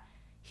fact that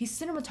his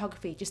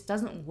cinematography just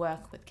doesn't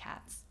work with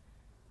Cats.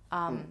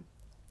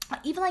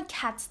 Even like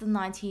Cats the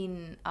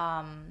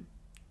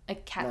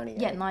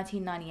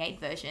 1998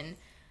 version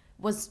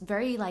was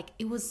very like,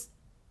 it was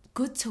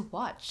good to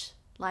watch.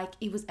 Like,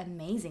 it was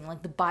amazing.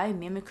 Like, the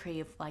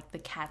biomimicry of like the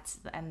cats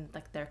and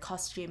like their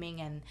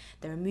costuming and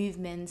their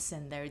movements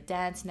and their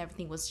dance and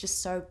everything was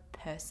just so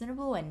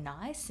personable and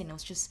nice, and it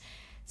was just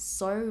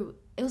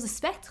it was a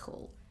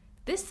spectacle.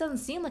 This doesn't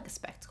seem like a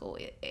spectacle.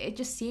 It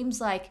just seems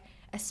like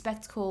a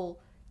spectacle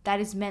that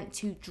is meant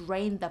to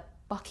drain the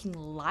fucking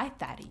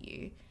life out of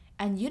you.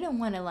 And you don't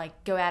want to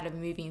like go out of a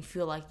movie and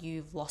feel like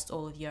you've lost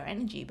all of your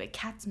energy, but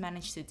Cats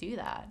managed to do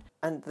that.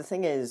 And the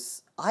thing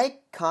is, I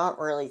can't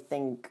really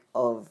think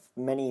of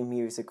many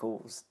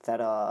musicals that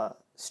are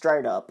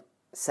straight up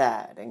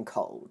sad and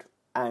cold.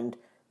 And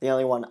the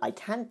only one I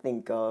can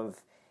think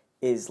of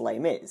is Les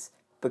Mis,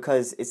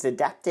 because it's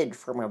adapted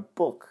from a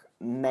book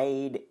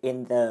made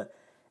in the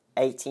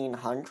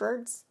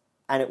 1800s.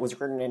 And it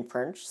was written in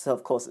French, so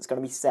of course it's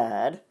going to be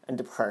sad and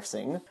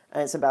depressing.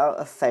 And it's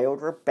about a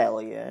failed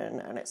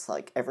rebellion, and it's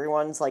like,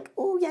 everyone's like,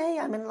 oh yay,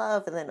 I'm in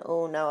love, and then,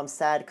 oh no, I'm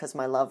sad because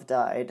my love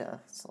died.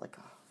 It's like,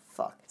 oh,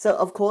 fuck. So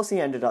of course he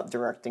ended up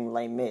directing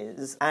Les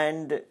Mis,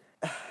 and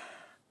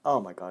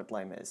oh my god,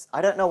 Les Mis.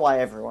 I don't know why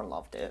everyone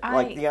loved it.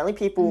 Like, the only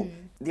people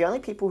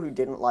who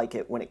didn't like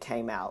it when it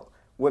came out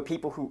were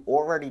people who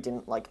already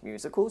didn't like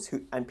musicals,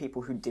 and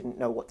people who didn't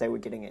know what they were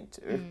getting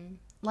into.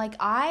 Like,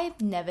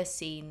 I've never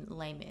seen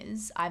Les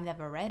Mis. I've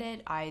never read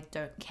it. I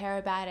don't care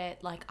about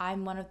it. Like,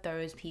 I'm one of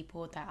those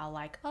people that are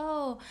like,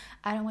 oh,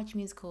 I don't watch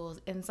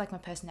musicals. And it's like my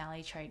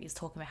personality trait is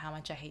talking about how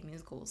much I hate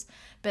musicals.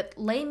 But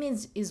Les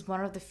Mis is one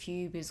of the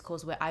few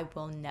musicals where I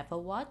will never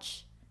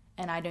watch.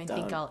 And I don't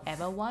think I'll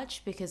ever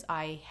watch because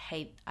I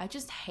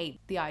just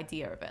hate the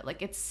idea of it.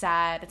 Like, it's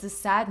sad. It's a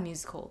sad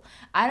musical.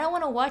 I don't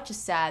want to watch a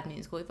sad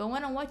musical. If I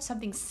want to watch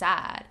something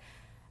sad,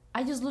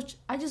 I just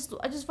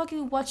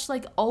fucking watch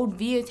like old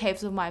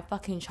videotapes of my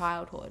fucking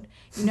childhood.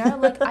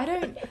 Like, I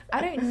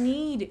don't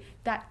need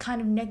that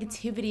kind of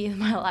negativity in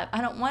my life.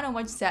 I don't want to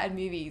watch sad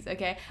movies,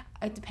 okay?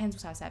 It depends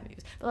what type of sad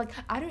movies. But like,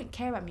 I don't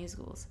care about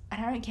musicals,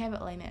 and I don't care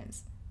about Les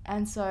Mis.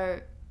 And so,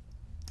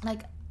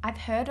 like, I've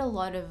heard a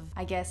lot of,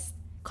 I guess,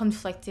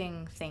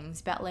 conflicting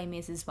things about Les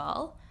Mis as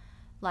well.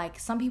 Like,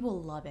 some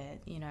people love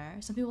it, you know?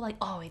 Some people are like,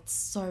 oh, it's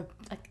so,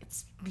 like,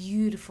 it's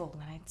beautiful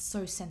and it's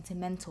so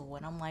sentimental.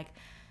 And I'm like,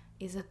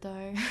 is it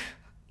though?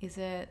 Is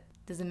it?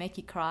 Does it make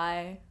you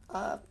cry?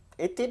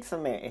 It did for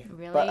me.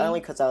 Really? But only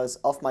because I was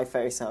off my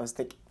face and I was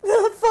thinking,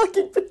 the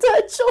fucking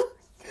potential!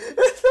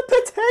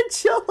 The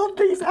potential of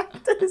these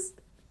actors!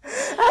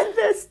 And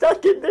they're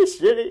stuck in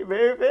this shitty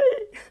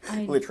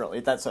movie! Literally,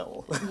 that's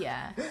all.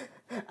 Yeah.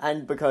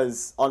 And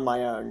because on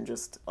my own,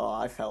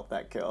 I felt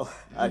that girl.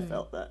 I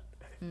felt that.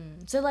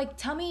 So, like,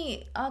 tell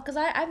me, because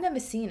I've never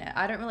seen it.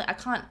 I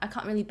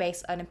can't really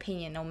base an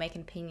opinion or make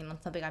an opinion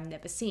on something I've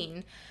never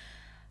seen.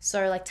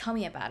 So, like, tell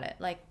me about it.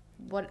 Like,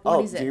 what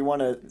is it? Do you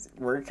want to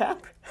recap?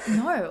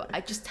 No,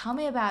 just tell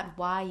me about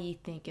why you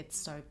think it's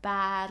so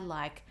bad.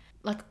 Like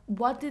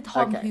what did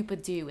Tom Hooper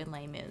do in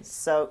Les Mis?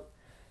 So,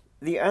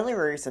 the only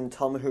reason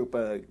Tom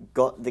Hooper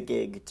got the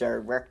gig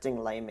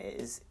directing Les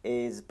Mis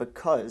is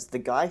because the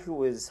guy who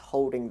was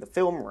holding the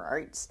film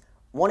rights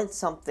wanted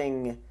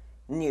something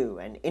new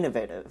and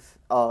innovative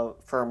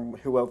from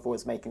whoever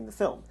was making the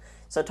film.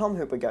 So Tom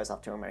Hooper goes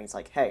up to him and he's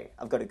like, hey,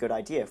 I've got a good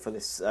idea for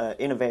this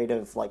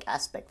innovative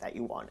aspect that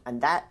you want. And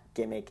that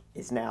gimmick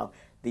is now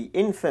the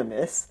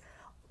infamous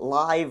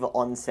live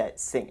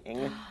on-set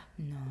singing.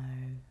 No.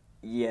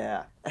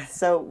 Yeah.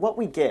 So what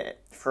we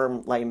get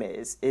from Les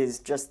Mis is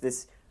just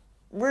this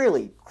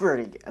really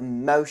gritty,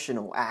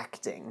 emotional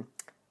acting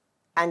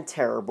and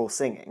terrible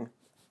singing.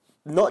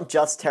 Not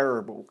just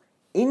terrible,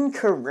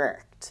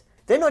 incorrect.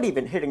 They're not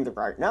even hitting the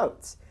right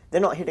notes. They're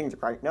not hitting the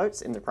right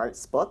notes in the right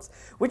spots,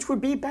 which would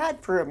be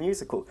bad for a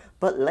musical.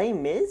 But Les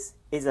Mis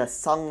is a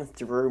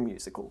sung-through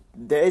musical.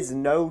 There's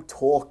no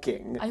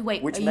talking.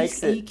 Which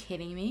makes are you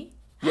kidding me?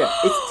 Yeah,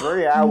 it's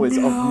 3 hours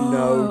of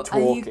no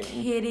talking. Are you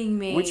kidding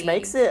me? Which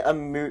makes it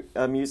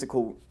a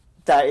musical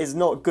that is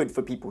not good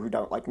for people who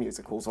don't like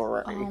musicals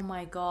already. Oh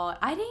my god,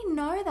 I didn't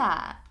know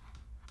that.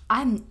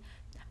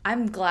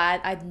 I'm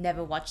glad I'd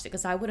never watched it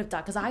because I would have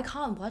died. Because I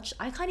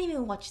can't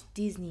even watch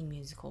Disney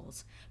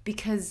musicals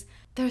because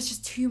there's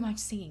just too much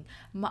singing.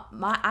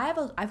 I've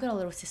got a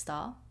little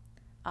sister.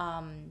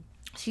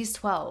 She's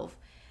 12,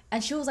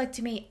 and she was like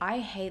to me, I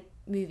hate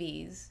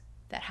movies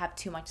that have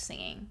too much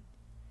singing.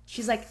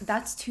 She's like,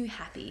 that's too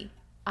happy.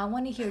 I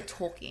want to hear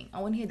talking.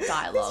 I want to hear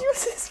dialogue. Is your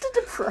sister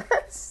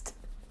depressed?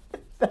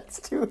 That's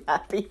too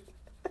happy.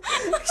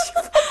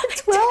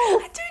 She's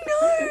 12.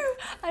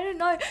 I don't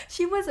know.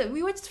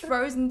 We watched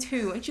Frozen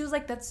 2 and she was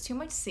like, that's too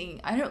much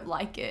singing. I don't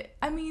like it.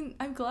 I mean,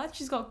 I'm glad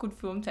she's got good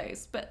film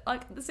taste, but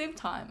like at the same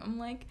time, I'm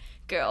like,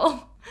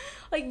 girl,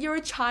 like you're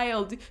a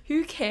child.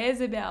 Who cares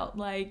about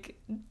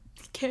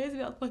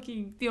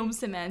fucking film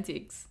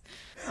semantics?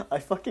 I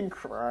fucking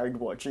cried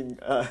watching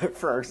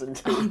Frozen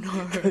 2. Oh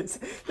no. Because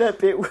that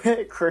bit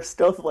where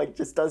Kristoff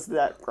just does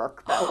that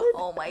rock ballad.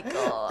 Oh my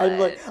god.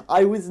 And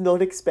I was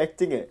not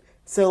expecting it.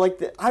 So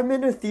I'm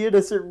in a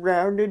theater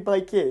surrounded by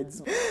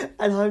kids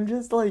and I'm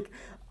just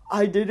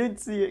I didn't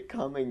see it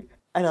coming.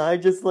 And I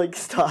just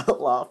started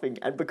laughing,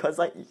 and because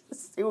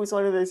it was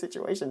one of those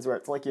situations where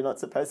it's you're not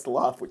supposed to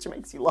laugh, which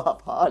makes you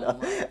laugh harder.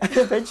 And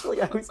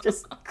eventually I was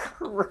just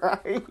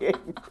crying.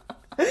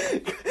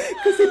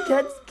 Because it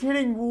kept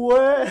getting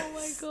worse.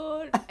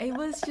 Oh my god. It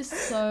was just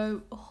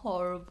so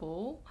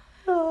horrible.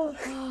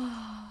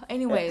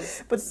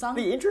 Anyways. But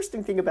the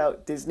interesting thing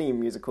about Disney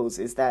musicals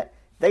is that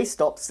they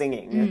stop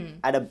singing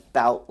at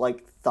about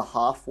the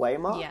halfway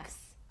mark. Yes.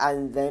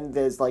 And then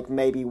there's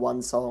maybe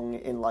one song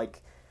in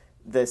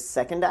the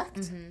second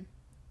act.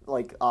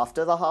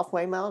 After the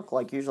halfway mark,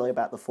 usually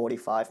about the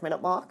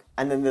 45-minute mark.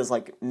 And then there's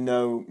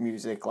no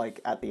music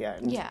at the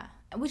end. Yeah.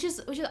 Which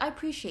is I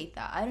appreciate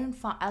that. I don't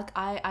find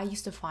I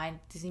used to find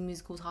Disney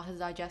musicals hard to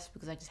digest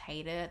because I just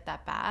hated it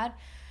that bad.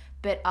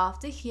 But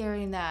after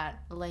hearing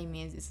that Les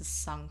Mis is a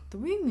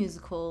sung-through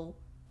musical,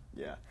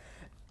 yeah,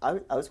 I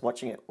was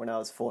watching it when I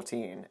was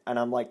 14, and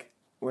I'm like,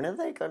 when are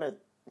they gonna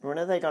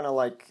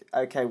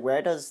okay,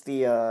 where does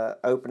the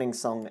opening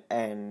song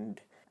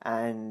end,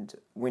 and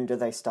when do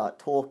they start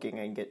talking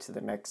and get to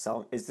the next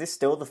song? Is this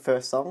still the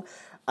first song?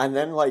 And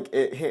then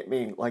it hit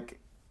me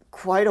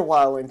quite a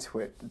while into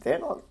it. They're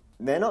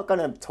not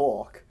gonna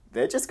talk.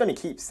 They're just gonna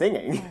keep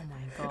singing.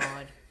 oh my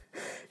god.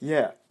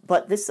 Yeah,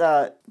 but this,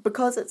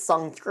 because it's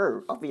sung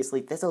through,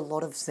 obviously there's a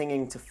lot of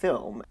singing to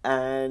film,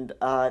 and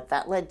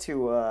that led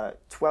to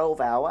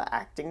 12-hour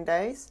acting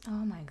days. Oh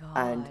my god.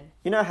 And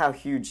you know how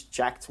huge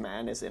Jacked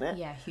Man is in it?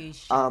 Yeah,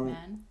 huge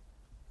Jackman.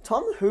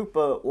 Tom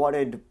Hooper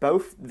wanted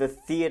both the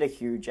theatre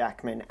Hugh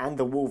Jackman and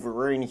the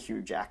Wolverine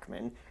Hugh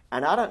Jackman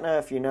And I don't know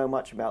if you know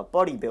much about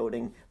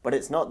bodybuilding, but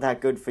it's not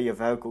that good for your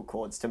vocal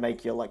cords to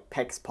make your, like,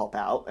 pecs pop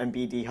out and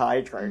be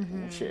dehydrated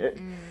and shit.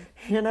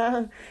 You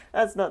know?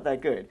 That's not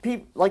that good.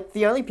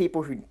 The only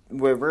people who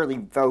were really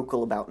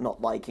vocal about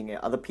not liking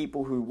it are the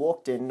people who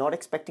walked in not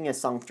expecting a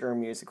song-through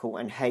musical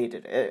and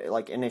hated it,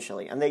 like,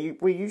 initially. And they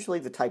were usually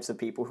the types of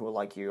people who are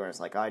like you, and it's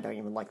like, I don't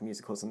even like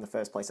musicals in the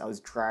first place. I was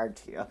dragged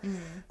here.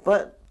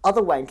 But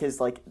other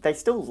wankers, like, they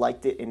still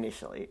liked it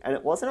initially. And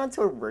it wasn't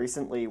until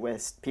recently where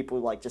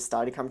people, like, just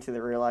started coming to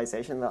the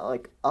realization that,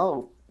 like,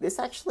 oh, this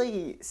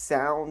actually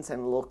sounds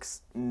and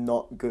looks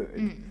not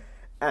good.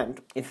 And,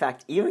 in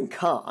fact, even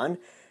Khan,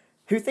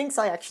 who thinks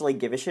I actually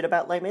give a shit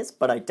about Les Mis,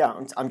 but I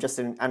don't. I'm just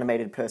an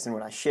animated person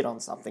when I shit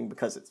on something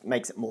because it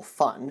makes it more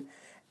fun.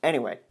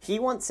 Anyway, he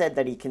once said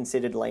that he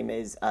considered Les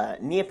Mis a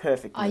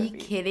near-perfect movie. Are you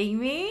kidding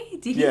me?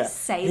 Did he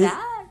say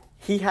that?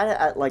 He had it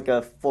at, like,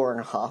 a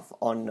 4.5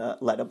 on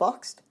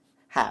Letterboxd.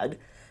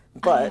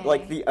 But,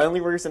 like, the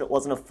only reason it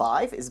wasn't a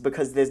 5 is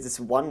because there's this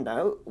one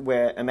note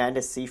where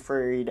Amanda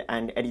Seyfried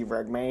and Eddie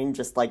Redmayne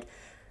just, like,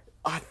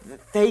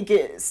 they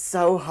get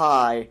so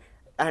high,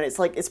 and it's,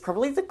 like, it's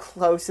probably the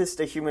closest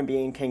a human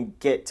being can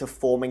get to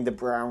forming the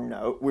brown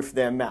note with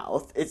their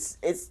mouth. It's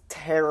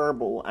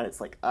terrible, and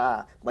it's like,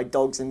 my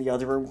dog's in the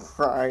other room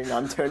crying,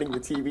 I'm turning the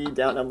TV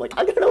down, I'm like,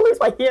 I'm gonna lose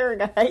my hearing,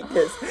 I hate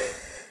this.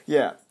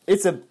 Yeah,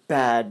 it's a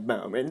bad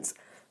moment.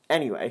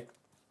 Anyway,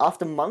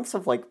 after months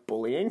of, like,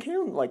 bullying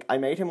him, like, I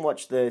made him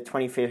watch the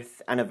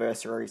 25th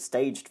anniversary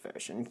staged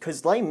version,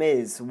 because Les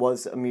Mis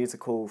was a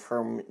musical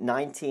from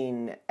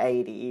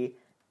 1980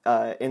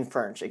 in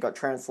French. It got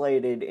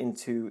translated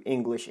into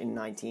English in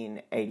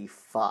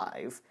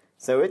 1985,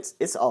 so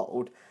it's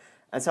old.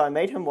 And so I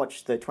made him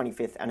watch the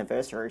 25th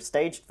anniversary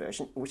staged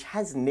version, which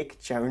has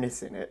Nick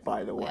Jonas in it,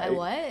 by the way.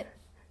 What?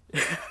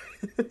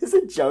 There's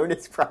a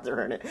Jonas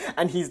brother in it,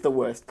 and he's the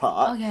worst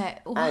part. Okay.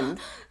 And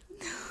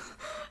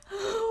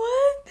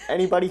what?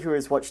 anybody who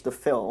has watched the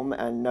film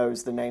and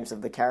knows the names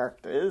of the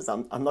characters,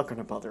 I'm not going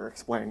to bother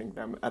explaining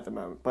them at the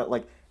moment, but,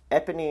 like,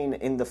 Eponine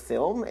in the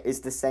film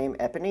is the same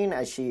Eponine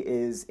as she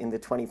is in the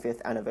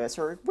 25th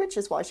anniversary, which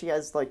is why she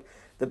has, like,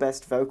 the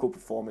best vocal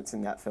performance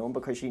in that film,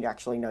 because she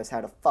actually knows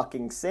how to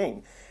fucking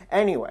sing.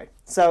 Anyway,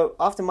 so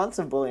after months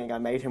of bullying, I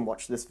made him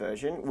watch this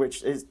version,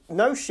 which is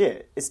no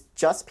shit. It's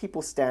just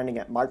people standing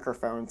at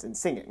microphones and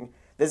singing.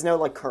 There's no,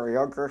 like,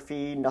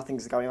 choreography,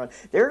 nothing's going on.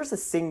 There is a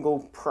single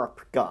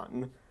prop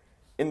gun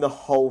in the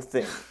whole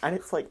thing. And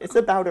it's like, it's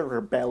about a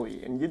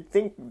rebellion. You'd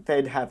think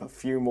they'd have a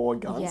few more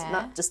guns,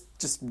 not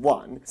just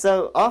one.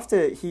 So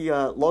after he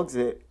logs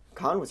it,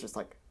 Khan was just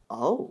like,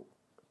 oh.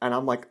 And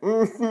I'm like,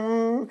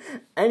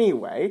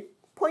 Anyway,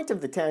 point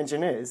of the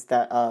tangent is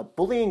that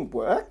bullying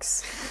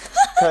works,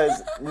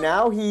 because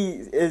now he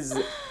is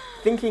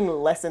thinking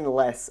less and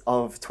less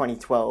of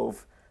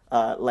 2012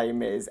 Les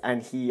Mis,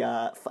 and he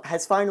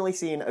has finally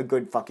seen a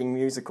good fucking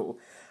musical.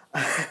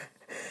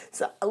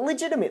 So,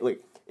 legitimately,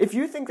 if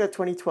you think that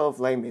 2012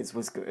 Les Mis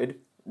was good,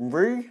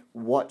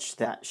 re-watch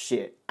that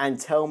shit and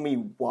tell me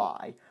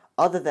why.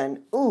 Other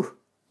than,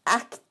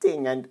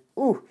 acting and,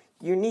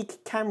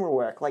 unique camera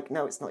work. Like,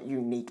 no, it's not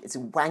unique. It's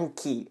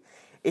wanky.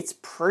 It's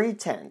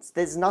pretense.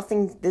 There's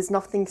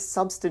nothing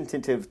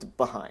substantive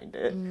behind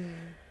it.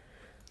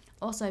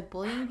 Also,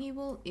 bullying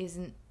people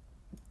isn't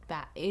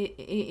bad.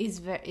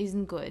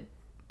 Isn't good.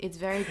 It's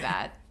very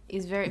bad.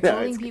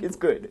 Bullying people. It's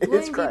good. Bullying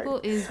It's great.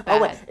 people is bad.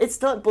 Oh wait,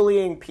 it's not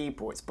bullying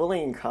people. It's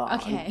bullying Khan.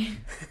 Okay.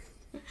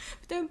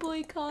 Don't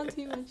bully Khan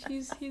too much.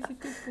 He's a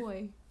good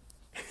boy.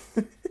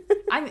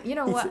 You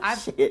know what?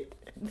 Shit.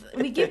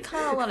 We give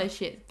Khan a lot of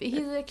shit, but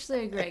he's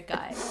actually a great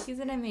guy. He's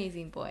an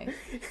amazing boy.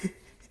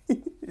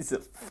 He's a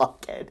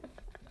fuckhead.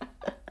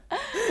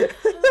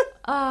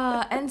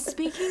 And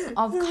speaking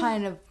of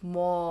kind of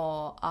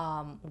more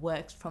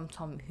works from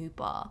Tom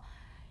Hooper,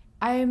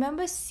 I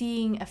remember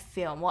seeing a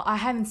film. Well, I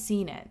haven't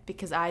seen it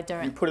because I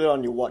don't... You put it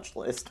on your watch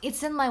list.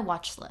 It's in my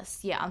watch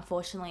list. Yeah,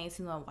 unfortunately, it's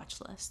in my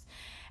watch list.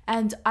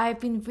 And I've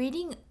been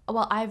reading...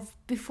 Well,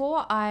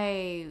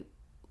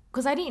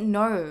 because I didn't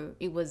know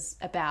it was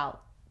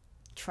about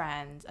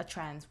a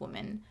trans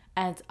woman.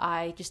 And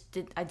I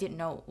didn't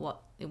know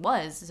what it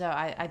was. So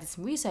I did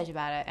some research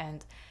about it,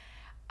 and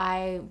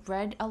I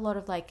read a lot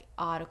of, like,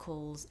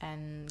 articles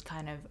and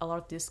kind of a lot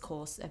of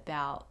discourse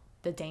about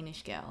the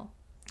Danish Girl.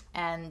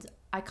 And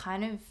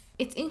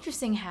it's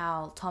interesting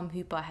how Tom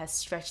Hooper has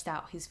stretched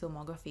out his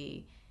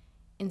filmography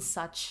in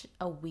such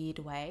a weird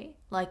way.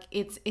 Like,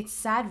 it's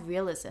sad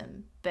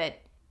realism, but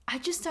I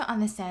just don't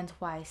understand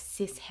why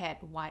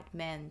cishet white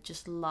men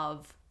just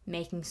love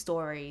making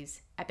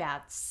stories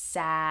about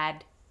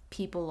sad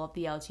people of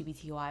the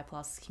LGBTQI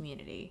plus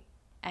community.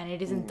 And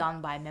it isn't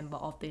done by a member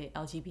of the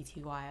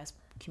LGBTQI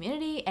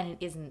community, and it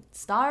isn't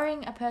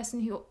starring a person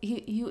who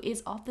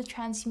is of the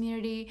trans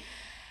community.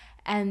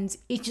 And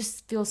it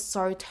just feels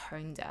so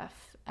tone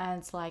deaf. And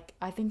it's like,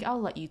 I think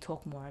I'll let you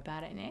talk more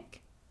about it,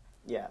 Nick.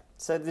 Yeah.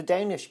 So The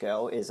Danish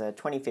Girl is a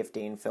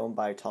 2015 film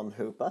by Tom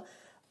Hooper.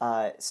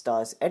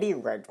 stars Eddie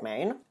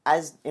Redmayne,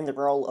 as in the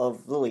role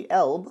of Lily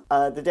Elbe.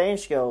 The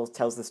Danish Girl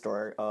tells the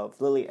story of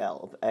Lily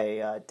Elbe,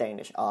 a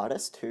Danish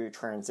artist who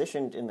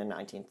transitioned in the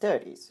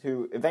 1930s,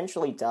 who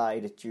eventually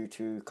died due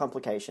to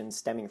complications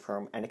stemming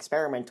from an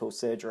experimental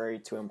surgery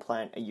to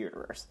implant a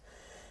uterus.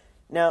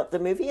 Now, the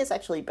movie is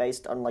actually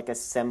based on, like, a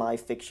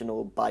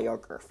semi-fictional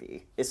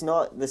biography. It's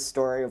not the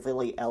story of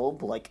Lily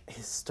Elbe, like,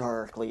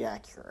 historically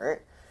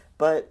accurate.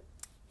 But,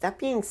 that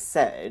being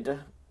said,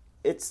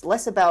 it's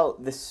less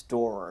about the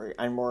story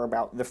and more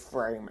about the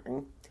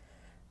framing.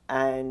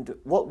 And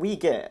what we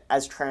get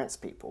as trans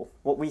people,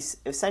 what we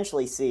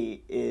essentially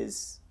see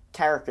is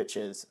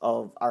caricatures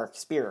of our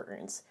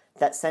experience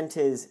that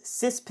centers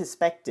cis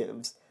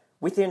perspectives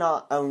within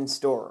our own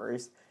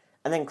stories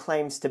and then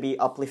claims to be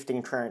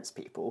uplifting trans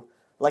people.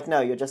 Like,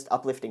 no, you're just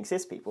uplifting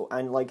cis people.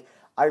 And, like,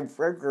 I've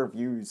read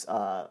reviews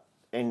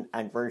and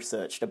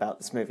researched about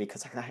this movie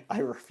because I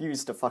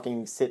refuse to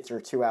fucking sit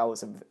through 2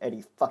 hours of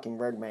Eddie fucking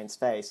Redmayne's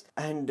face.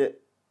 And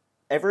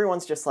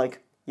everyone's just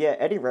like, yeah,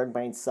 Eddie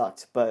Redmayne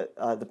sucked, but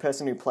the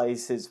person who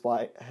plays his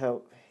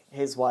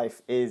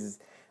wife is,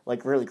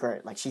 like, really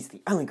great. Like, she's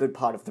the only good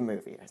part of the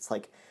movie. It's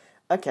like,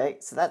 okay,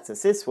 so that's a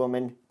cis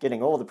woman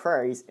getting all the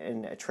praise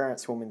in a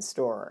trans woman's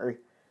story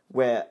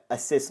where a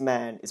cis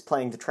man is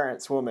playing the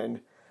trans woman.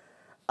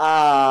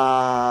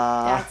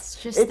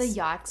 That's just the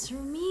yikes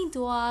for me,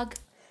 dog.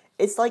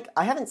 It's like,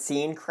 I haven't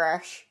seen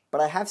Crash,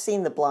 but I have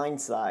seen The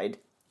Blind Side.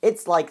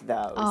 It's like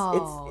those.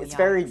 Oh, it's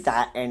very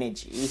that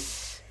energy.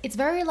 It's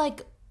very,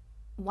 like,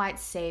 white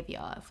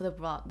savior for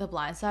the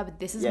Blind Side, but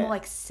this is more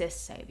like cis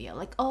savior.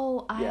 Like,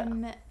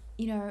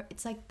 you know,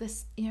 it's like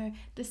this, you know,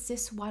 the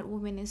cis white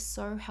woman is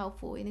so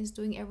helpful and is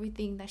doing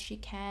everything that she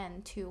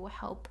can to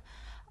help,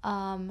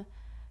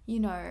 you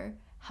know,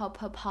 help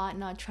her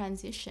partner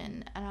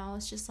transition. And I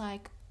was just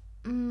like,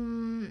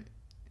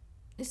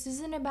 this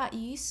isn't about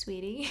you,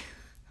 sweetie.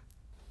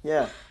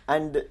 Yeah,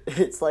 and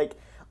it's like,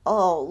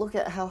 oh, look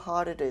at how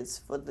hard it is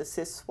for the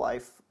cis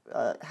wife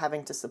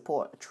having to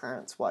support a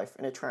trans wife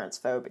in a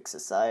transphobic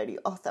society.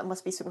 Oh, that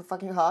must be super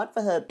fucking hard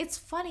for her. It's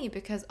funny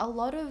because a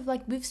lot of,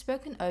 like, we've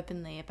spoken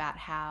openly about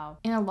how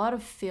in a lot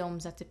of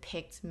films that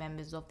depict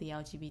members of the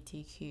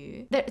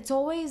LGBTQ, that it's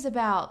always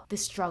about the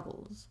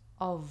struggles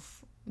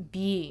of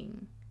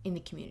being in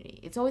the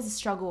community. It's always a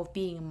struggle of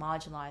being a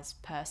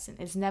marginalized person.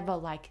 It's never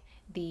like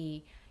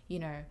the, you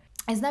know,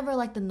 it's never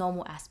like the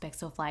normal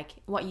aspects of, like,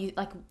 what you,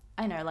 like,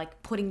 I know,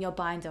 like putting your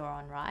binder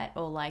on, right?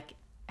 Or like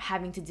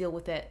having to deal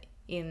with it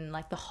in,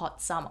 like, the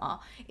hot summer.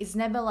 It's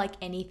never like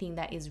anything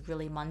that is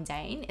really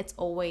mundane. It's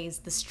always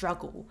the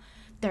struggle.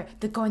 They're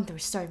going through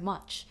so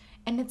much.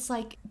 And it's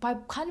like, by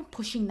kind of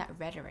pushing that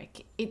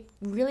rhetoric, it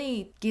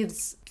really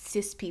gives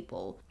cis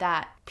people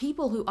that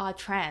people who are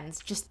trans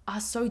just are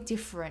so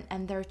different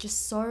and they're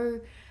just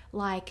so,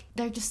 like,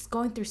 they're just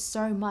going through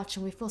so much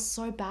and we feel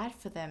so bad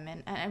for them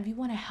and we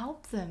want to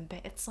help them,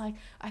 but it's like,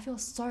 I feel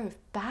so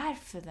bad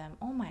for them.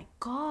 Oh my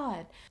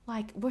God.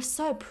 Like, we're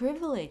so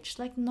privileged.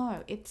 Like,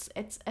 no,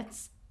 that's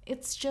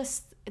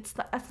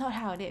not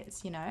how it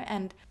is, you know?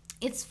 And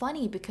it's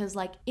funny because,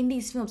 like, in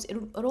these films, it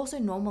also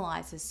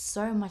normalizes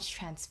so much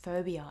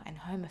transphobia and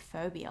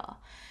homophobia.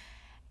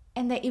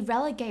 And it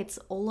relegates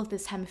all of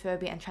this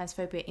homophobia and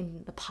transphobia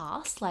in the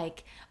past.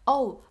 Like,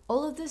 oh,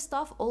 all of this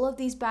stuff, all of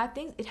these bad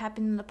things, it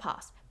happened in the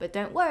past. But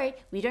don't worry,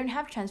 we don't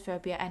have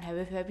transphobia and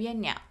homophobia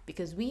now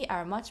because we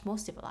are much more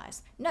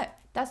civilized. No,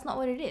 that's not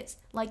what it is.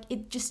 Like,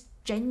 it just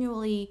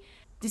genuinely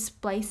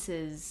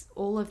displaces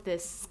all of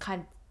this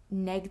kind of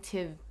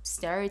negative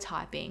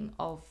stereotyping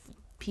of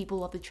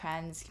people of the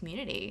trans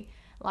community.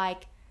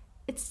 Like,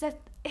 it's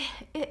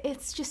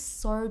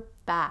just so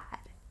bad,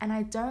 and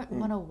I don't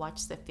want to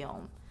watch the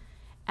film.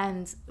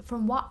 And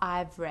from what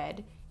I've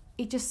read,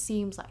 it just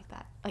seems like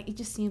that. Like, it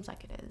just seems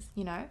like it is,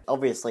 you know?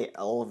 Obviously,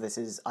 all of this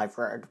is I've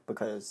read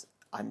because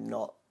I'm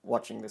not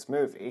watching this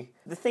movie.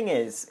 The thing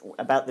is,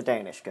 about The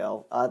Danish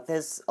Girl,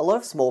 there's a lot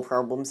of small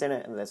problems in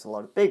it and there's a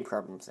lot of big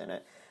problems in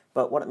it.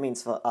 But what it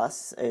means for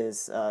us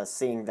is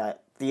seeing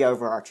that the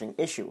overarching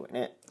issue in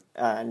it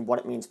and what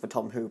it means for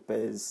Tom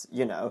Hooper's,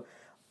 you know,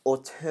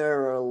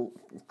 auteur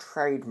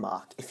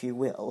trademark, if you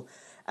will.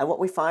 And what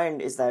we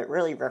find is that it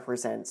really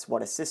represents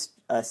what a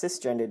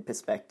cisgendered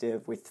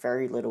perspective with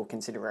very little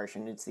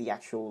consideration into the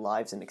actual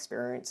lives and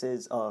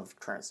experiences of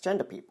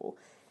transgender people.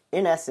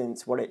 In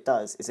essence, what it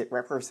does is it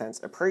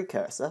represents a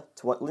precursor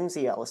to what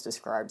Lindsay Ellis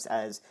describes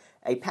as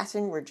a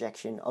pattern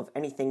rejection of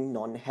anything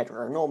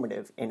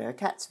non-heteronormative in her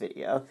Cats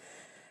video.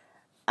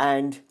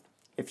 And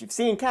if you've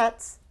seen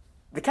Cats,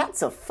 the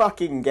cats are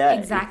fucking gay.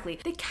 Exactly.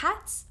 The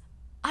cats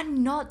are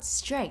not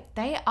straight.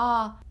 They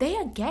are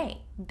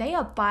gay.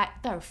 They're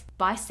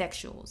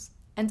bisexuals.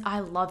 And I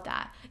love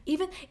that.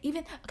 Even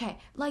okay,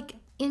 like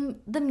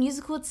in the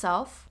musical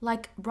itself,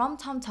 like Rum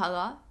Tum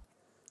Tugger,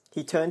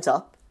 he turns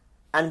up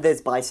and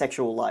there's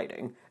bisexual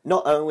lighting.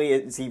 Not only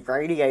is he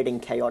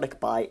radiating chaotic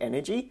bi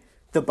energy,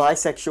 the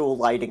bisexual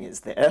lighting is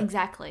there.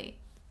 Exactly.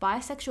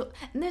 Bisexual,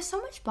 and there's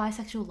so much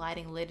bisexual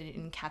lighting lit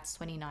in Cats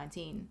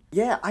 2019.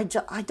 Yeah, I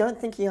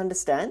don't think he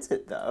understands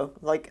it though.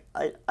 Like,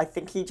 I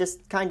think he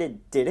just kind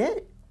of did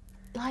it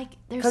like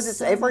there's because it's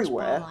so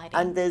everywhere, much bright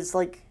and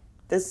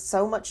there's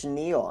so much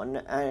neon,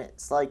 and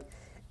it's like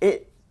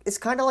it's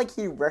kind of like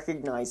he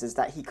recognizes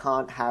that he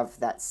can't have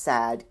that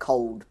sad,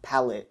 cold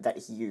palette that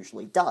he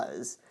usually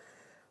does,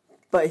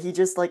 but he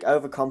just like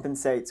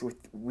overcompensates with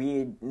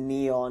weird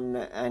neon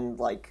and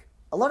like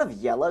a lot of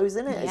yellows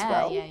in it as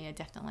well. Yeah,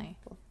 definitely.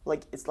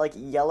 Like it's like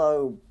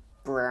yellow,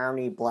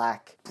 browny,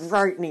 black,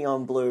 bright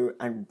neon blue,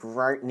 and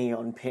bright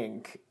neon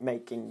pink,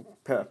 making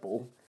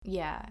purple.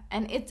 Yeah,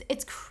 and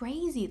it's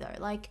crazy though.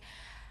 Like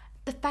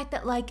the fact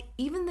that like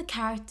even the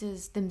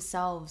characters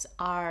themselves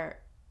are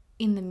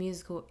in the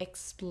musical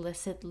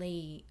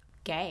explicitly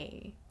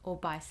gay or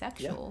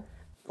bisexual.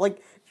 Like,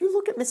 you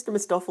look at Mr.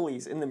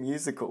 Mistopheles in the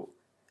musical,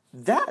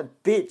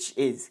 that bitch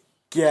is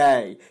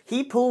gay.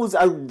 He pulls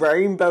a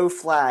rainbow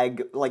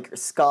flag, like,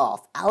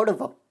 scarf out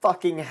of a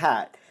fucking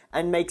hat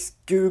and makes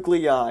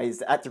googly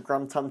eyes at the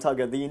Rum Tum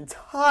Tugger the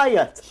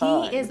entire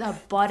time. He is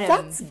a bottom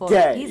That's for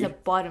gay. he's a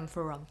bottom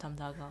for Rum Tum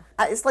Tugger.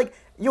 It's like,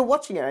 you're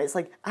watching it, it's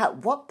like,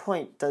 at what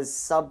point does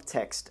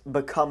subtext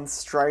become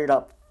straight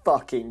up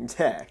fucking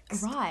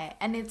text? Right,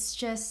 and it's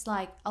just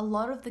like a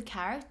lot of the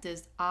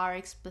characters are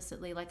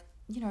explicitly like,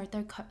 you know,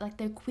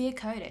 they're queer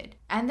coded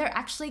and they're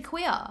actually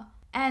queer.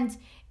 And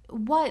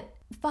what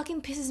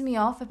fucking pisses me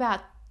off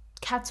about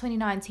Cats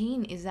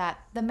 2019 is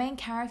that the main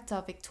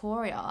character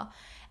Victoria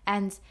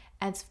and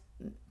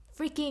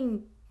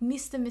freaking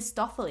Mr.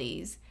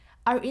 Mistopheles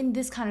are in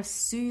this kind of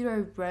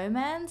pseudo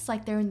romance,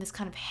 like they're in this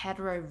kind of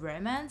hetero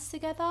romance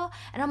together,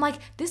 and I'm like,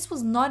 this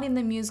was not in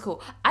the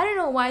musical. I don't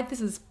know why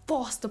this is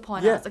forced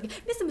upon us. Like,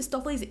 Mr.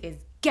 Mistopheles is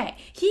gay.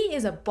 He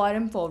is a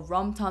bottom for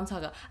Rum Tum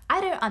Tugger.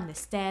 I don't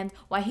understand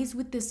why he's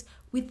with this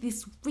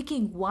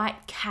freaking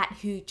white cat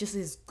who just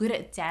is good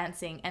at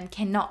dancing and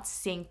cannot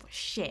sing for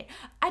shit.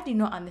 I do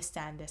not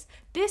understand this.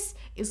 This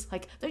is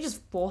like they're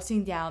just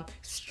forcing down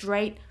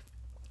straight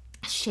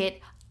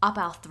shit up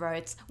our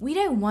throats. We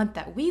don't want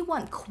that. We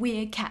want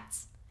queer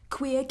cats.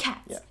 Queer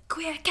cats. Yeah.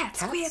 Queer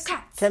cats. Queer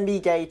cats. Can be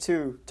gay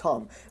too,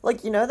 Tom.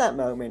 Like, you know that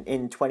moment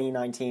in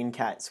 2019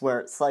 Cats where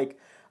it's like,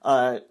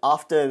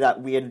 after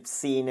that weird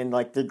scene in,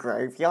 like, the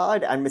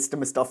graveyard and Mr.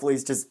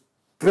 Mistopheles just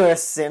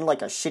bursts in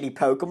like a shitty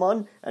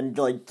Pokemon and,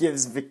 like,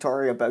 gives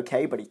Victoria a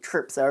bouquet, but he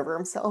trips over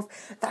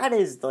himself. That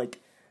is,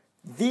 like,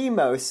 the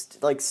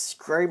most, like,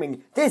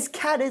 screaming, this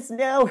cat is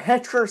now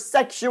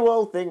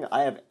heterosexual thing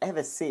I have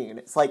ever seen.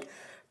 It's like,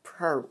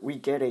 bro, we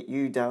get it,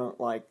 you don't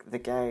like the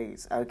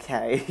gays,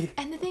 okay?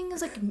 And the thing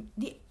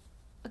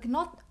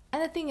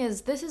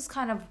is, this is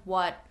kind of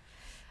what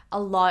a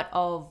lot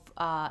of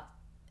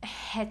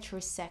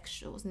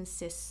heterosexuals and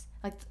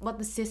what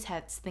the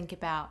cisheads think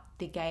about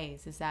the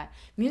gays is that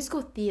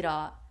musical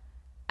theatre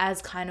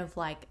as kind of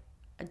like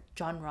a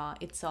genre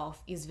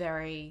itself is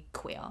very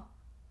queer,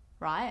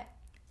 right?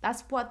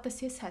 That's what the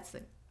cisheads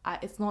think.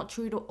 It's not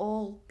true to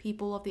all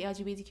people of the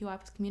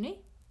LGBTQI+ community,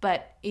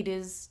 but it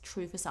is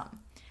true for some.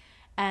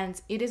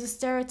 And it is a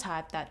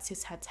stereotype that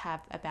cisheads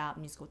have about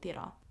musical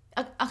theatre.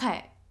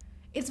 Okay,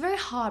 it's very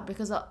hard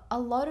because a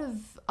lot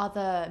of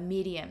other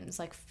mediums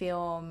like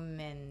film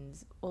and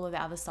all of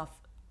the other stuff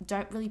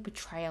don't really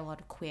portray a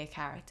lot of queer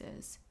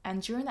characters.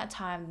 And during that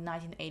time,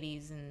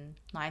 1980s and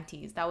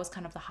 90s, that was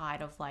kind of the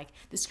height of like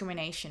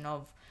discrimination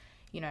of,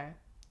 you know,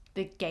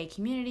 the gay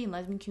community and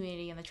lesbian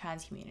community and the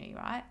trans community,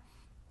 right?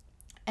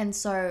 And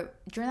so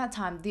during that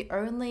time, the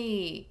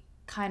only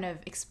kind of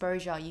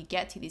exposure you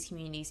get to these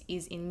communities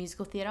is in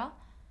musical theatre.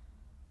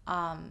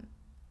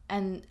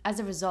 And as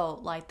a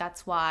result, like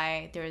that's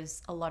why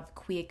there's a lot of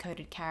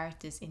queer-coded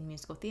characters in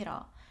musical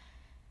theatre.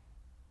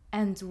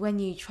 And when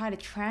you try to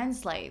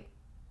translate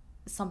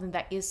something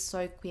that is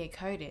so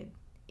queer-coded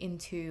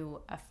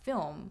into a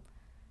film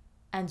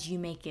and you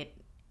make it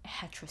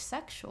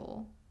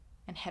heterosexual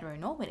and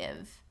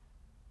heteronormative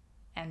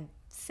and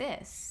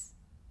cis,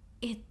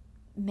 it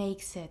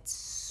makes it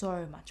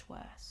so much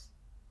worse.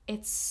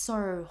 It's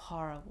so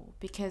horrible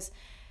because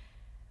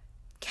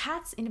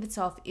Cats in of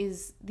itself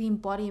is the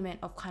embodiment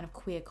of kind of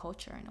queer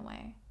culture in a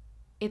way.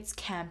 It's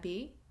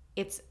campy,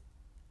 it's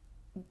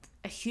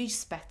a huge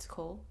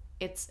spectacle,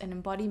 it's an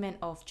embodiment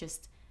of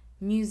just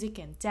music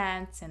and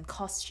dance and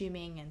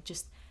costuming and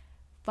just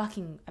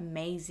fucking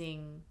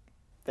amazing.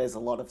 There's a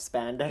lot of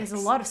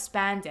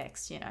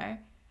spandex. You know?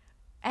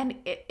 And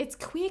it's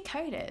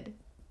queer-coded.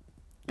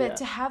 But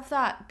to have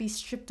that be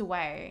stripped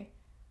away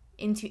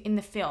in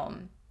the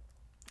film,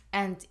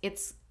 and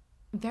it's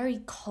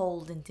very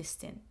cold and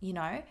distant, you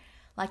know?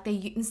 Like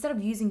instead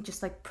of using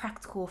just like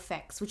practical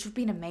effects, which have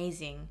been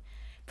amazing,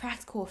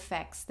 practical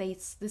effects, they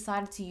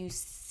decided to use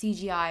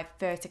CGI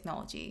fur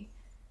technology.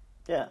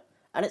 Yeah.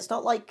 And it's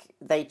not like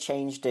they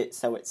changed it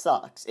so it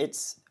sucks.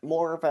 It's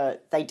more of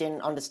they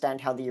didn't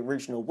understand how the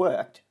original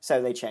worked,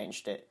 so they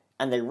changed it.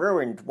 And they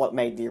ruined what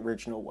made the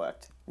original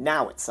work.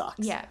 Now it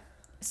sucks. Yeah.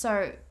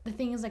 So the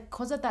thing is, like,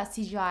 because of that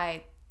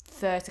CGI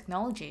fur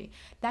technology,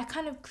 that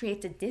kind of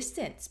creates a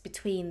distance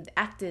between the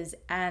actors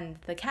and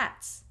the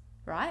cats,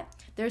 right?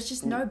 There's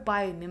just no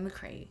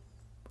biomimicry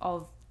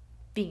of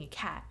being a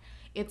cat.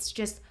 It's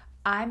just,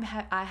 I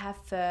have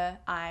fur,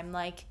 I'm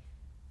like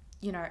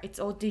you know, it's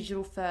all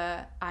digital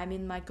fur. I'm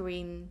in my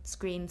green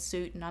screen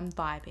suit and I'm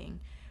vibing.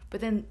 But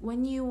then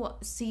when you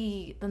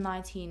see the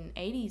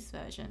 1980s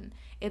version,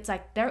 it's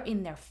like they're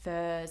in their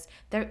furs.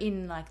 They're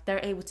in like,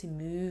 they're able to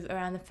move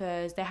around the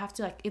furs. They have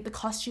to like, the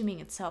costuming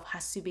itself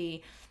has to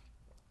be,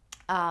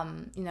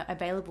 you know,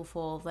 available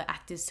for the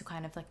actors to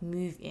kind of like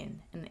move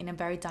in a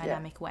very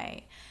dynamic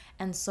way.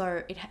 And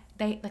so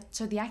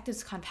so the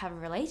actors kind of have a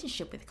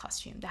relationship with the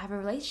costume. They have a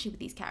relationship with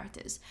these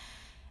characters.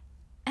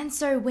 And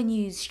so when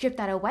you strip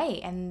that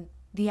away and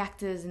the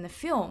actors in the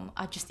film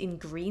are just in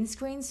green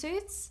screen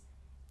suits,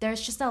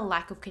 there's just a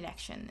lack of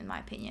connection, in my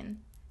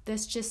opinion.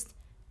 There's just,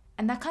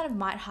 and that kind of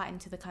might heighten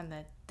to the kind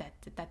of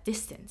that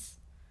distance.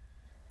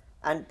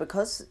 And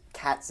because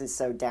Cats is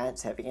so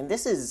dance heavy, and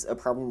this is a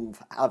problem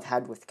I've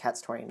had with Cats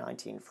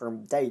 2019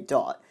 from day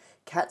dot,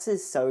 Cats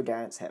is so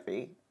dance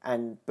heavy,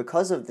 and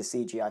because of the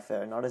CGI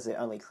fur, not as it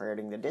only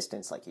creating the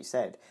distance, like you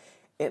said,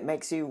 it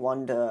makes you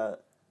wonder,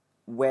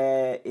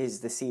 where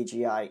is the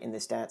CGI in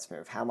this dance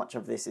move? How much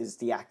of this is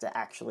the actor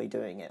actually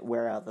doing it?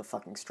 Where are the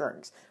fucking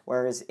strings?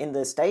 Whereas in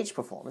the stage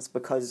performance,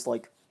 because,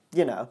 like,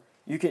 you know,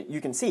 you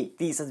can see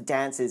these are the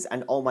dances,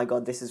 and oh my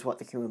god, this is what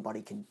the human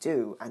body can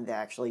do, and they're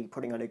actually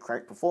putting on a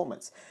great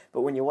performance.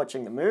 But when you're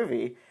watching the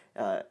movie,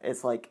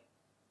 it's like,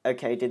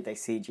 okay, did they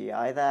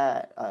CGI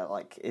that?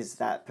 Like, is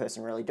that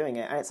person really doing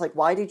it? And it's like,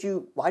 why did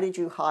you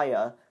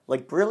hire,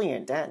 like,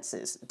 brilliant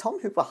dancers? Tom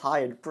Hooper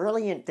hired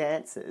brilliant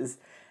dancers,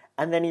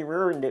 and then he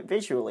ruined it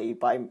visually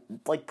by,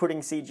 like,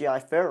 putting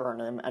CGI fur on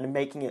him and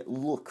making it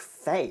look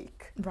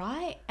fake.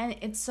 Right? And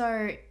it's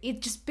so,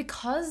 it just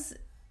because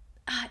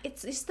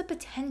it's the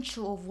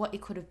potential of what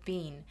it could have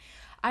been.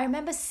 I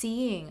remember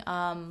seeing,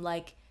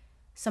 like,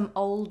 some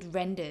old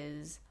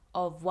renders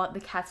of what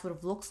the cats would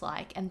have looked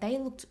like, and they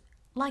looked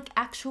like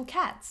actual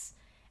cats.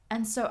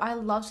 And so I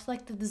loved,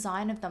 like, the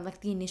design of them,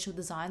 like, the initial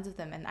designs of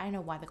them, and I don't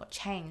know why they got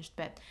changed,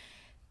 but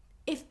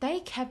if they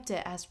kept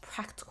it as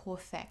practical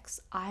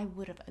effects, I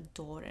would have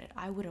adored it.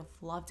 I would have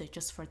loved it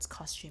just for its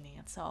costuming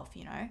itself,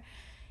 you know?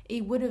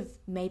 It would have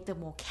made them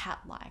more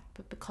cat-like,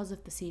 but because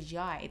of the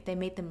CGI, they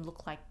made them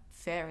look like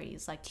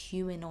fairies, like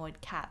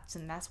humanoid cats,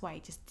 and that's why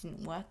it just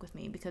didn't work with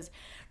me, because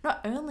not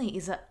only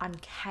is it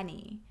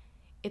uncanny,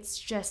 it's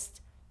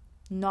just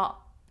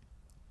not...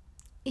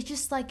 It's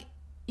just like,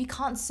 you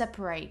can't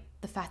separate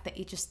the fact that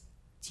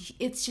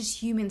it's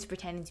just humans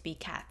pretending to be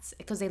cats,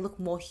 because they look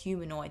more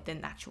humanoid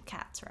than actual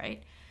cats,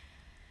 right?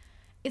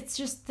 It's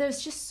just,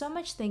 there's just so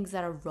much things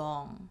that are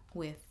wrong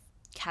with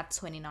Cats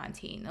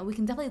 2019, and we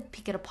can definitely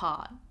pick it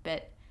apart,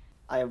 but...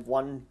 I have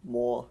one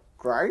more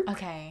gripe.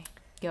 Okay,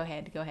 go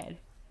ahead.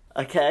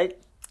 Okay.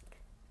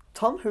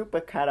 Tom Hooper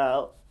cut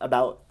out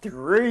about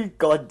 3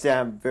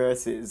 goddamn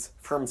verses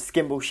from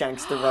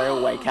Skimbleshanks the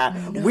Railway Cat.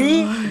 No.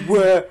 We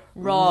were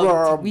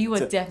robbed. We were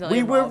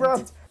definitely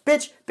robbed.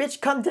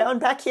 Bitch, come down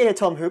back here,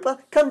 Tom Hooper.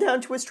 Come down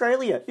to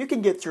Australia. You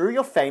can get through.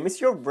 You're famous.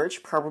 You're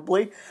rich,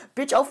 probably.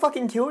 Bitch, I'll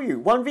fucking kill you.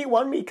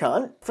 1v1 me,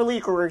 cunt. For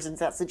legal reasons,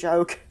 that's a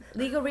joke.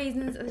 Legal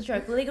reasons are the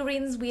joke. For legal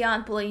reasons, we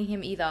aren't bullying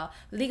him either.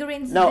 For legal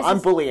reasons... No, I'm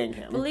bullying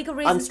him. For legal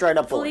reasons... I'm straight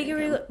up bullying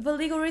him. For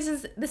legal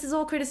reasons, this is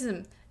all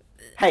criticism.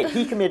 Hey,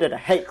 he committed a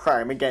hate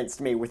crime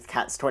against me with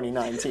Cats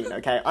 2019,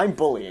 okay? I'm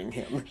bullying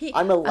him.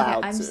 I'm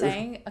allowed to. I'm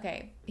saying,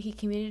 he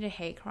committed a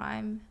hate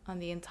crime on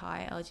the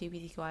entire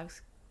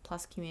LGBTQI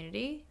plus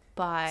community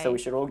by... So we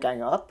should all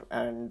gang up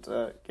and,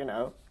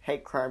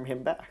 hate crime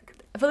him back.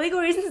 For legal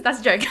reasons, that's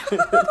a joke.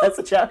 That's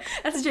a joke?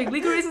 That's a joke.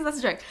 Legal reasons, that's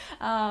a joke.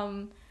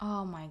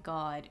 Oh my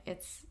god. I'm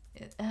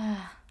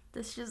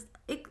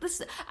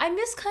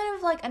just kind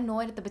of, like,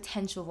 annoyed at the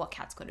potential of what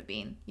Cats could have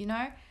been, you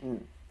know?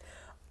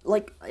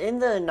 Like, in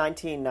the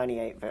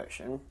 1998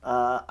 version,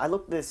 I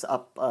looked this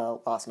up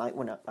last night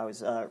when I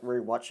was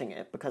rewatching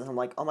it, because I'm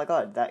like, oh my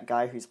god, that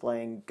guy who's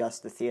playing Gus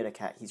the theater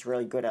cat, he's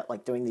really good at,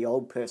 like, doing the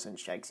old person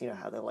shakes, you know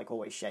how they're, like,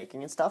 always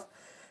shaking and stuff.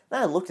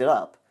 Then I looked it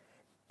up.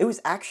 It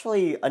was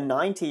actually a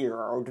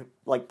 90-year-old,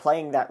 like,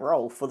 playing that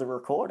role for the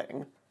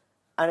recording.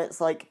 And it's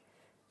like,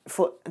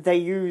 they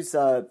use,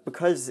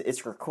 because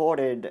it's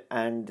recorded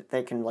and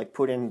they can, like,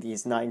 put in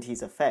these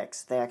 90s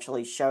effects, they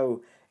actually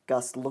show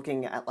Gus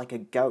looking at, like, a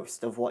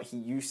ghost of what he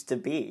used to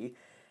be.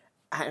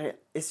 And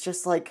it's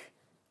just like,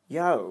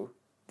 yo,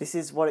 this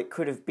is what it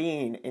could have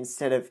been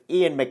instead of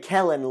Ian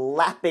McKellen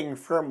lapping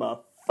from a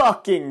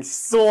fucking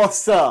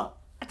saucer.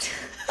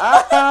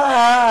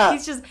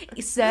 He's just,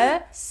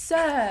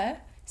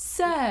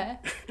 Sir,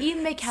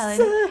 Ian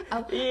McKellen,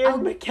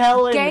 Ian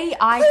McKellen, gay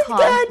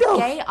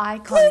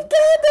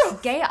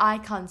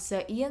icon,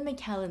 Sir Ian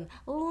McKellen,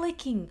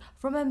 licking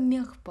from a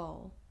milk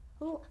bowl.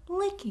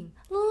 Licking.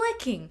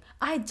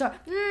 I don't.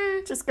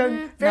 Just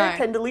go very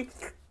tenderly.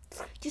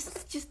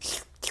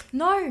 Just.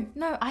 No,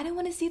 I don't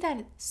want to see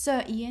that,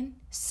 Sir Ian.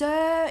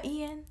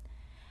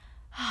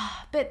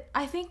 But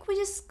I think we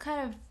just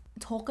kind of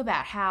talk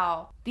about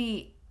how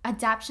the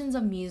adaptations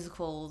of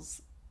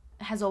musicals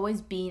has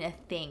always been a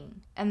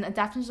thing, and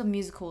adaptations of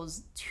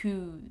musicals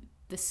to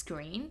the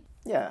screen.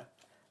 Yeah.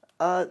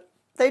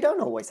 They don't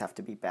always have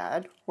to be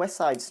bad. West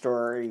Side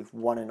Story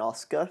won an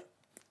Oscar,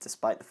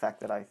 despite the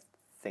fact that I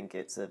think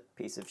it's a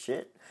piece of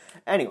shit.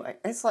 Anyway,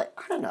 it's like,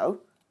 I don't know.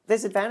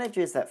 There's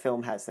advantages that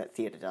film has that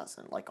theatre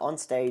doesn't. Like, on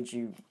stage,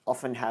 you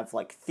often have,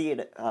 like,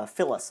 theatre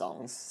filler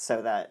songs,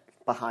 so that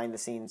behind the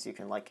scenes you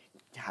can, like,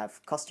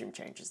 have costume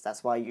changes.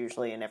 That's why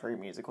usually in every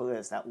musical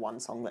there's that one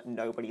song that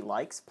nobody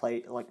likes,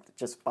 played, like,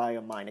 just by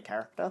a minor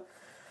character.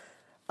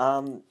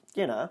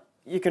 You know,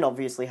 you can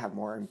obviously have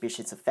more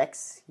ambitious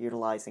effects,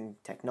 utilising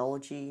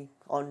technology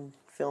on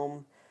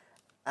film.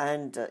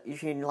 And you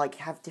can, like,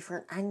 have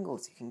different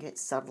angles. You can get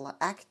subtler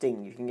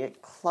acting. You can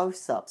get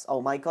close-ups.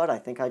 Oh my god, I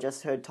think I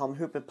just heard Tom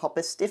Hooper pop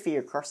a stiffy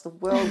across the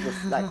world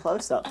with that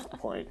close-up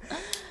point.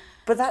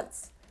 But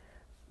that's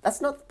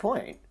not the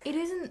point. It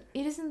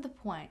isn't the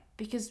point.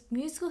 Because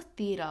musical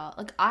theatre,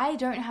 like, I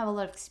don't have a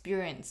lot of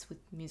experience with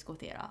musical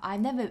theatre.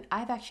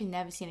 I've actually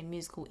never seen a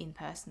musical in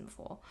person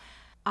before.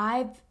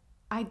 I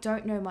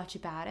don't know much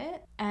about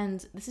it.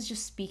 And this is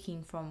just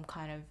speaking from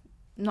kind of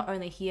not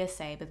only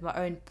hearsay, but my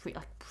own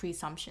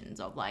presumptions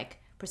of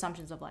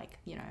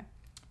you know,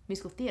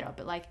 musical theatre.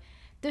 But like,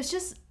 there's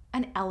just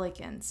an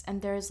elegance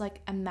and there's like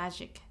a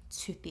magic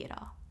to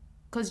theatre,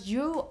 because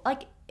you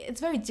like,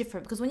 it's very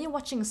different. Because when you're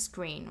watching a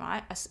screen,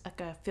 right, like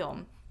a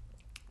film,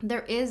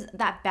 there is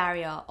that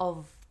barrier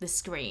of the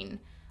screen,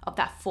 of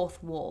that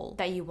fourth wall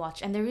that you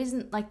watch, and there is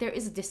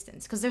a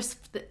distance, because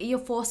you're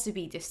forced to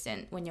be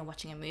distant when you're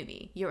watching a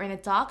movie. You're in a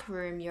dark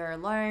room, you're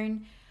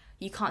alone.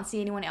 You can't see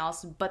anyone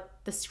else but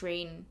the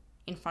screen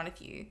in front of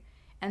you.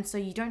 And so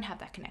you don't have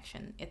that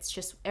connection. It's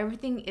just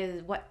everything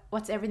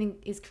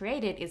is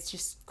created, it's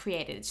just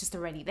created. It's just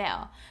already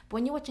there. But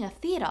when you're watching a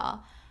theatre,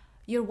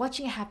 you're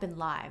watching it happen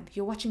live.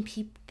 You're watching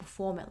people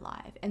perform it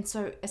live. And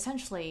so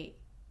essentially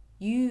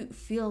you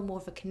feel more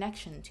of a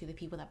connection to the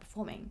people that are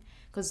performing,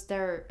 because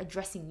they're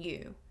addressing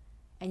you.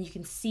 And you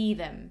can see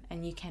them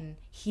and you can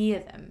hear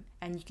them,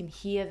 and you can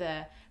hear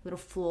the little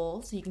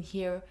flaws. You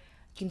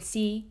can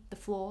see the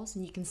flaws,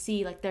 and you can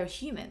see like they're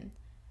human,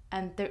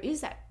 and there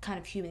is that kind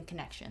of human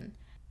connection,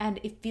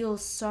 and it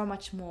feels so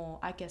much more,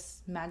 I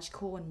guess,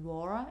 magical and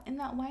rawer in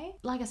that way.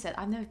 Like I said,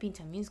 I've never been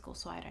to a musical,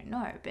 so I don't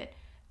know, but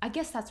I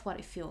guess that's what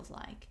it feels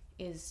like,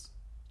 is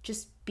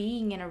just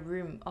being in a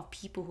room of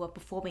people who are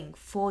performing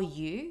for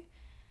you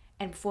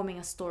and performing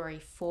a story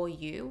for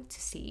you to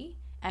see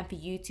and for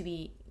you to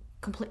be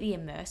completely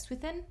immersed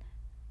within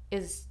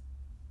is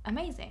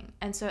amazing.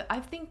 And so I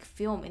think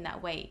film in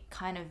that way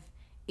kind of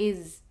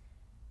is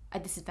a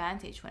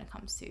disadvantage when it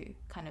comes to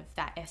kind of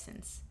that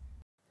essence.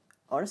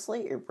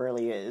 Honestly, it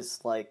really is.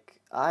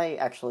 Like,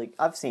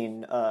 I've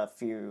seen a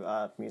few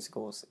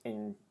musicals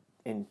in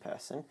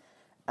person,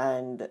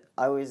 and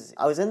I was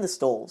in the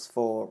stalls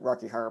for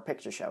Rocky Horror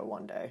Picture Show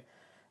one day,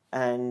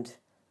 and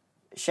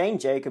Shane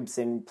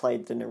Jacobson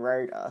played the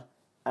narrator,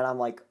 and I'm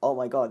like, oh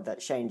my god,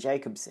 that's Shane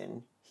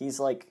Jacobson. He's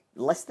like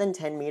less than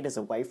 10 meters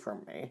away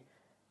from me.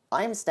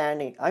 I'm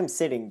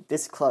sitting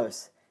this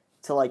close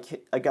to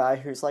like a guy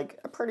who's like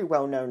a pretty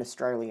well-known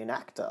Australian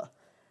actor.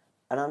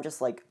 And I'm just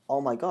like, oh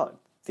my god,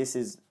 this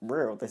is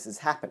real, this is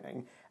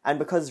happening. And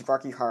because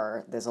Rocky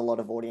Horror, there's a lot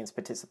of audience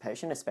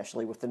participation,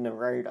 especially with the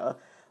narrator,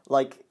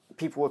 like,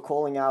 people were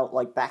calling out,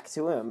 like, back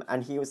to him,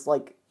 and he was,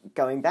 like,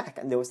 going back,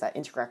 and there was that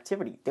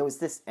interactivity. There was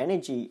this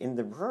energy in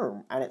the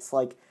room, and it's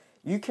like,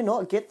 you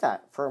cannot get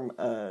that from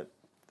a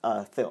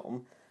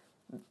film.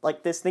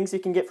 Like, there's things you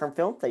can get from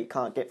film that you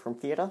can't get from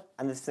theatre,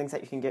 and there's things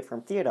that you can get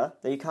from theatre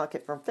that you can't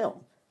get from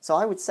film. So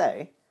I would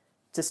say,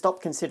 to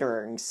stop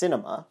considering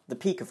cinema the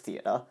peak of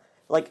theatre,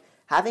 like,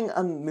 having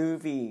a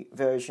movie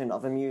version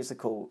of a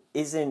musical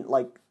isn't,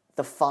 like,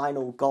 the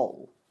final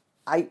goal.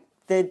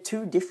 They're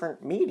two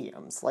different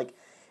mediums. Like,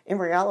 in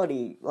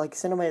reality, like,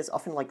 cinema is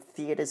often, like,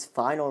 theatre's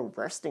final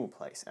resting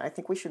place. And I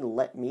think we should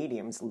let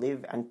mediums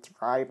live and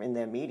thrive in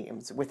their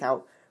mediums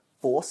without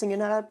forcing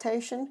an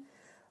adaptation.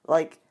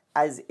 Like,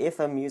 as if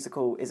a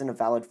musical isn't a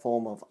valid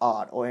form of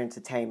art or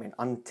entertainment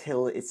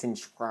until it's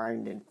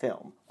enshrined in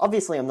film.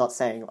 Obviously, I'm not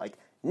saying, like,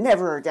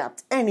 never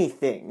adapt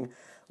anything.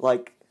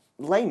 Like,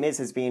 Les Mis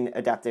has been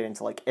adapted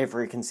into, like,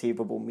 every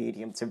conceivable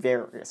medium to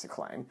various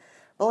acclaim.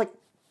 But, like,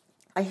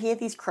 I hear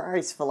these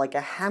cries for, like,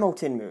 a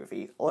Hamilton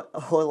movie, or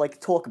like,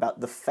 talk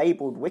about the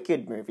fabled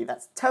Wicked movie.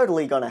 That's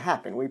totally gonna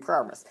happen, we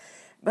promise.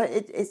 But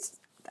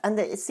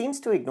it seems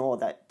to ignore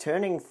that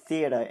turning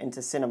theatre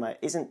into cinema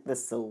isn't the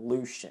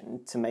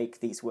solution to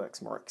make these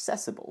works more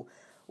accessible.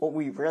 What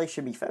we really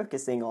should be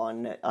focusing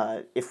on,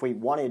 if we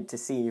wanted to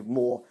see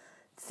more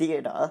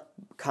theatre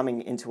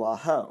coming into our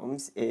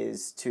homes,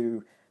 is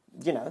to,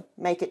 you know,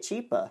 make it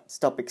cheaper.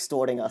 Stop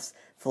extorting us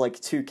for, like,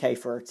 $2,000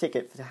 for a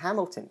ticket for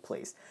Hamilton,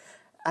 please.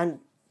 And,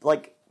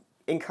 like,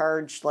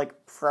 encourage,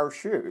 like,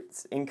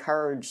 pro-shoots,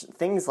 encourage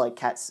things like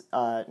Cats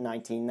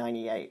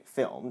 1998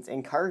 films,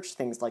 encourage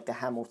things like the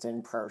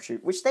Hamilton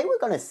pro-shoot, which they were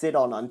going to sit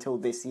on until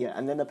this year,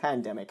 and then the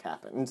pandemic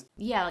happened.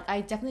 Yeah, like, I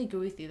definitely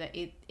agree with you that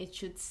it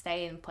should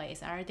stay in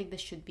place. I don't think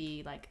this should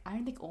be, like, I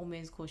don't think all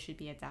musicals should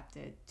be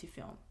adapted to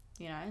film,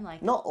 you know?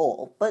 Like, not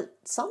all, but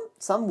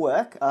some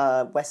work.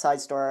 West Side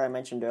Story, I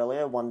mentioned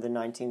earlier, won the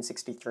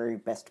 1963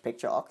 Best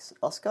Picture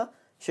Oscar.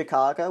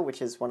 Chicago,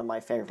 which is one of my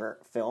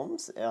favorite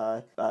films,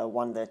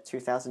 won the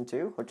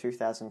 2002 or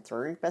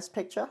 2003 Best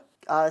Picture.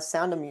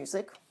 Sound of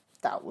Music,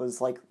 that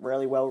was like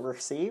really well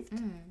received.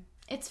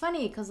 It's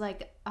funny because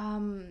like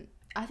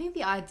I think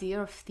the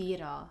idea of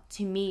theater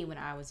to me when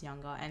I was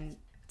younger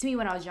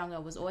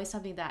was always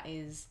something that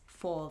is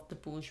for the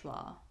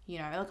bourgeois. You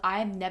know, like I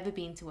had never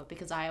been to it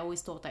because I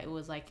always thought that it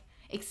was like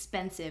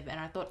expensive, and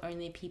I thought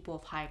only people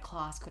of high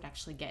class could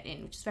actually get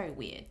in, which is very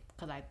weird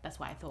because that's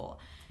what I thought.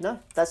 No,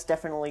 that's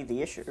definitely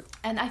the issue.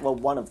 And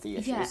one of the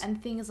issues. Yeah, and the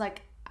thing is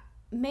like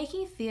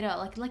making theater,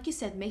 like you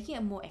said, making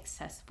it more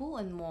accessible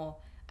and more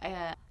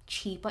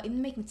cheaper,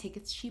 even making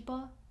tickets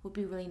cheaper would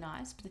be really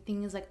nice. But the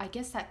thing is like I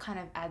guess that kind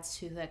of adds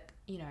to like,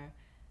 you know,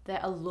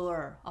 the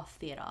allure of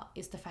theater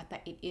is the fact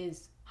that it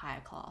is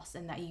higher class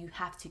and that you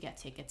have to get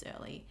tickets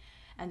early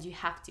and you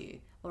have to,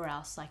 or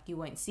else like you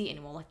won't see it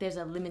anymore. Like there's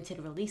a limited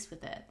release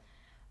with it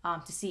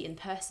to see in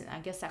person. I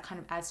guess that kind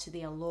of adds to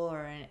the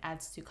allure and it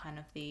adds to kind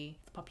of the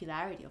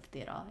popularity of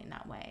theater in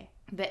that way.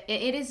 But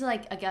it is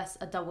like, I guess,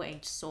 a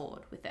double-edged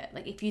sword with it.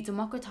 Like if you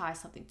democratize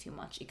something too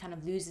much, it kind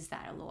of loses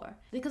that allure.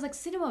 Because like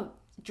cinema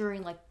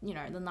during like, you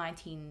know, the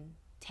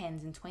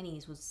 1910s and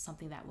 20s was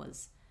something that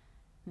was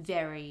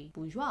very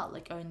bourgeois,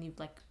 like only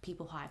like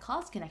people higher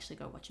class can actually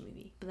go watch a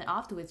movie. But then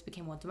afterwards it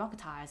became more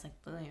democratized, like,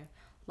 you know,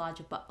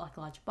 larger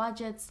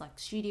budgets, like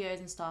studios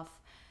and stuff.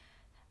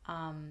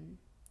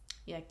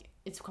 Yeah,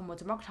 it's become more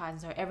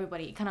democratized, and so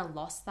everybody, it kind of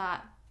lost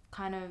that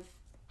kind of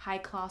high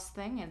class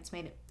thing, and it's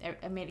made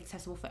it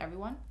accessible for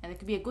everyone. And it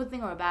could be a good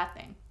thing or a bad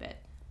thing, but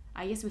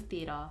I guess with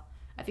theater,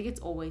 I think it's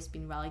always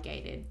been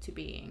relegated to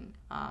being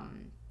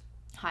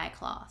higher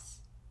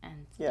class.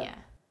 And yeah.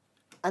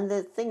 And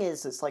the thing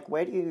is, it's like,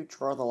 where do you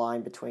draw the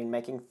line between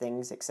making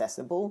things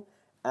accessible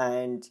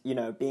and, you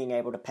know, being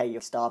able to pay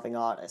your starving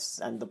artists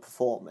and the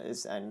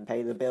performers and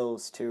pay the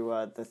bills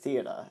to the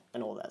theatre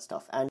and all that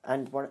stuff? And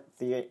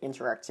the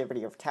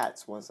interactivity of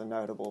Cats was a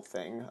notable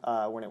thing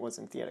when it was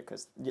in theatre,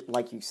 because,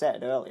 like you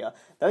said earlier,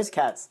 those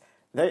cats,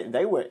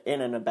 they were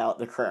in and about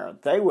the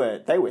crowd. They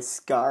were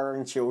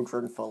scarring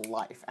children for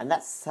life, and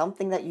that's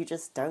something that you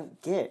just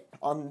don't get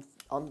on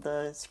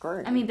the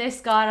screen. I mean, they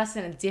scarred us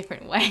in a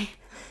different way.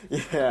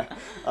 Yeah.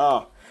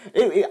 Oh,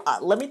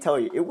 let me tell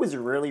you, it was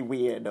really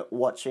weird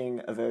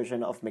watching a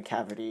version of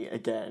McCavity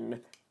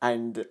again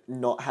and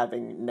not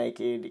having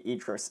naked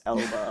Idris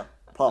Elba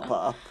pop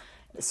up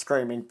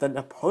screaming, "The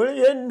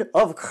Napoleon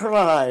of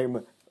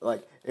crime!"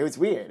 Like, it was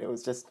weird. It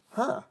was just,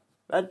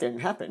 that didn't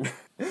happen.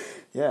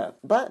 Yeah.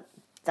 But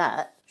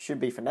that should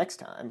be for next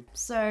time.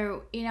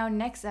 So, in our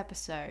next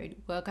episode,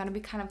 we're going to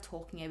be kind of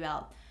talking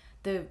about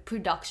the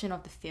production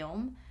of the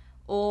film,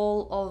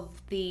 all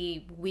of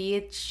the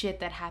weird shit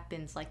that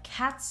happens, like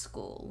Cat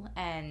School,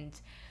 and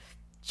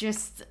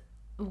just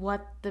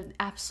what the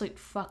absolute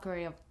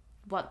fuckery of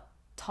what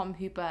Tom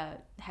Hooper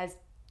has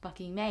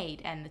fucking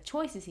made, and the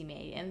choices he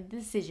made, and the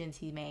decisions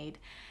he made.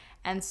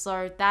 And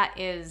so that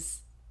is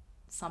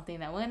something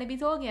that we're going to be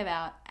talking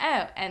about.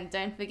 Oh, and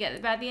don't forget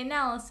about the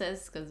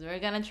analysis, because we're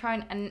going to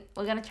try and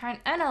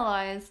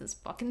analyze this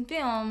fucking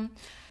film.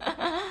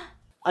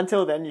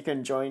 Until then, you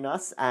can join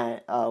us and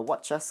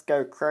watch us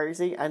go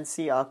crazy and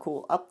see our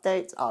cool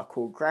updates, our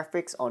cool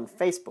graphics on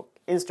Facebook,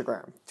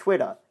 Instagram,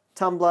 Twitter,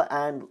 Tumblr,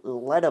 and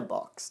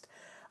Letterboxd.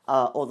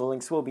 All the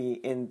links will be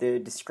in the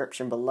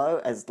description below,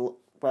 as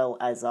well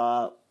as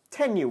our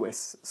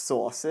tenuous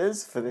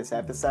sources for this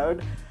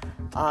episode.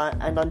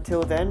 And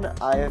until then,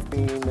 I have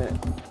been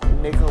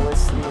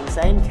Nicholas the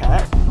Insane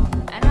Cat.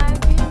 And I've